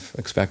not have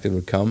expected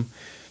would come.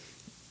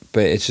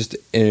 But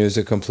it was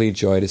a complete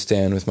joy to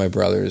stand with my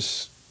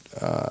brothers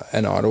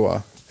in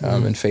Ottawa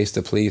and face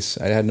the police.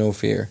 I had no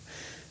fear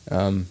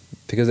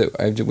because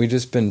we've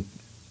just been,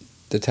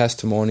 the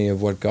testimony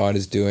of what God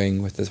is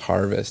doing with this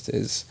harvest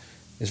is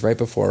right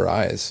before our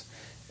eyes,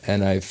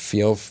 and I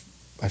feel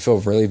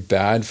really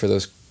bad for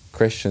those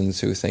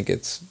Christians who think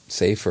it's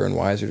safer and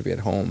wiser to be at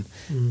home.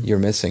 Mm-hmm. You're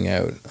missing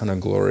out on a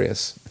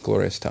glorious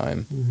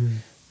time.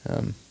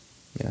 Mm-hmm.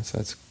 So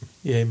that's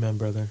amen,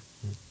 brother.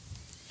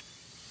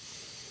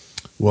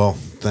 Well,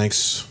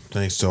 thanks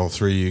to all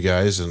three of you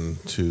guys, and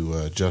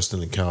to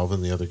Justin and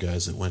Calvin, the other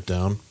guys that went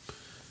down.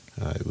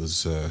 It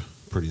was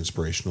pretty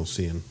inspirational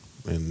seeing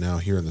and now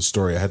hearing the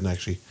story. I hadn't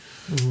actually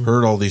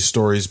heard all these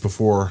stories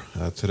before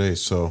today,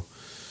 so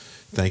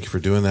thank you for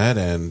doing that,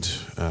 and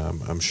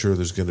I'm sure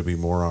there's going to be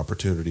more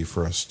opportunity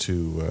for us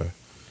to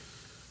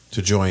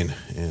join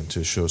and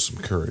to show some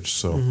courage.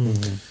 So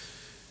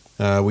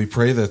we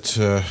pray that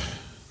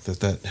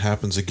that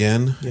happens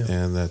again,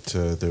 and that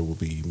there will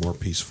be more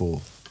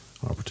peaceful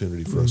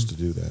opportunity for us to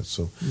do that.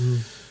 So,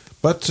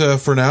 but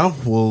for now,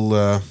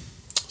 we'll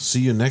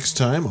see you next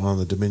time on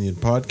the Dominion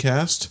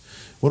Podcast.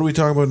 What are we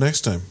talking about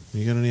next time?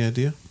 You got any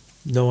idea?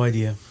 No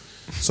idea.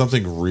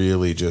 Something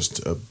really just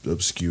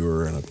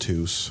obscure and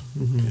obtuse.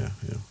 Mm-hmm. Yeah.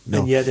 No,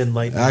 and yet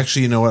enlightening.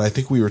 Actually, you know what? I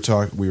think we were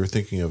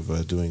thinking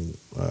of doing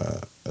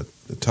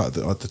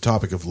the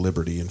topic of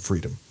liberty and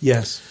freedom.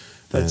 Yes,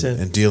 that's it.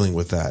 And dealing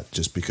with that,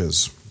 just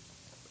because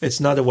It's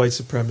not a white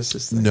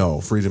supremacist thing. No,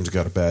 freedom's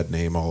got a bad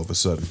name all of a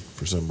sudden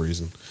for some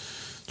reason.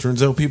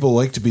 Turns out people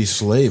like to be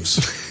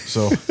slaves.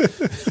 So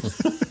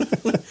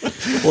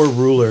Or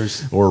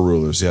rulers. or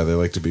rulers, yeah, they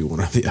like to be one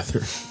or the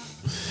other.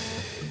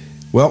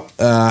 Well,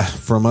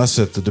 from us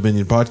at the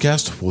Dominion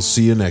Podcast, we'll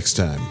see you next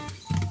time.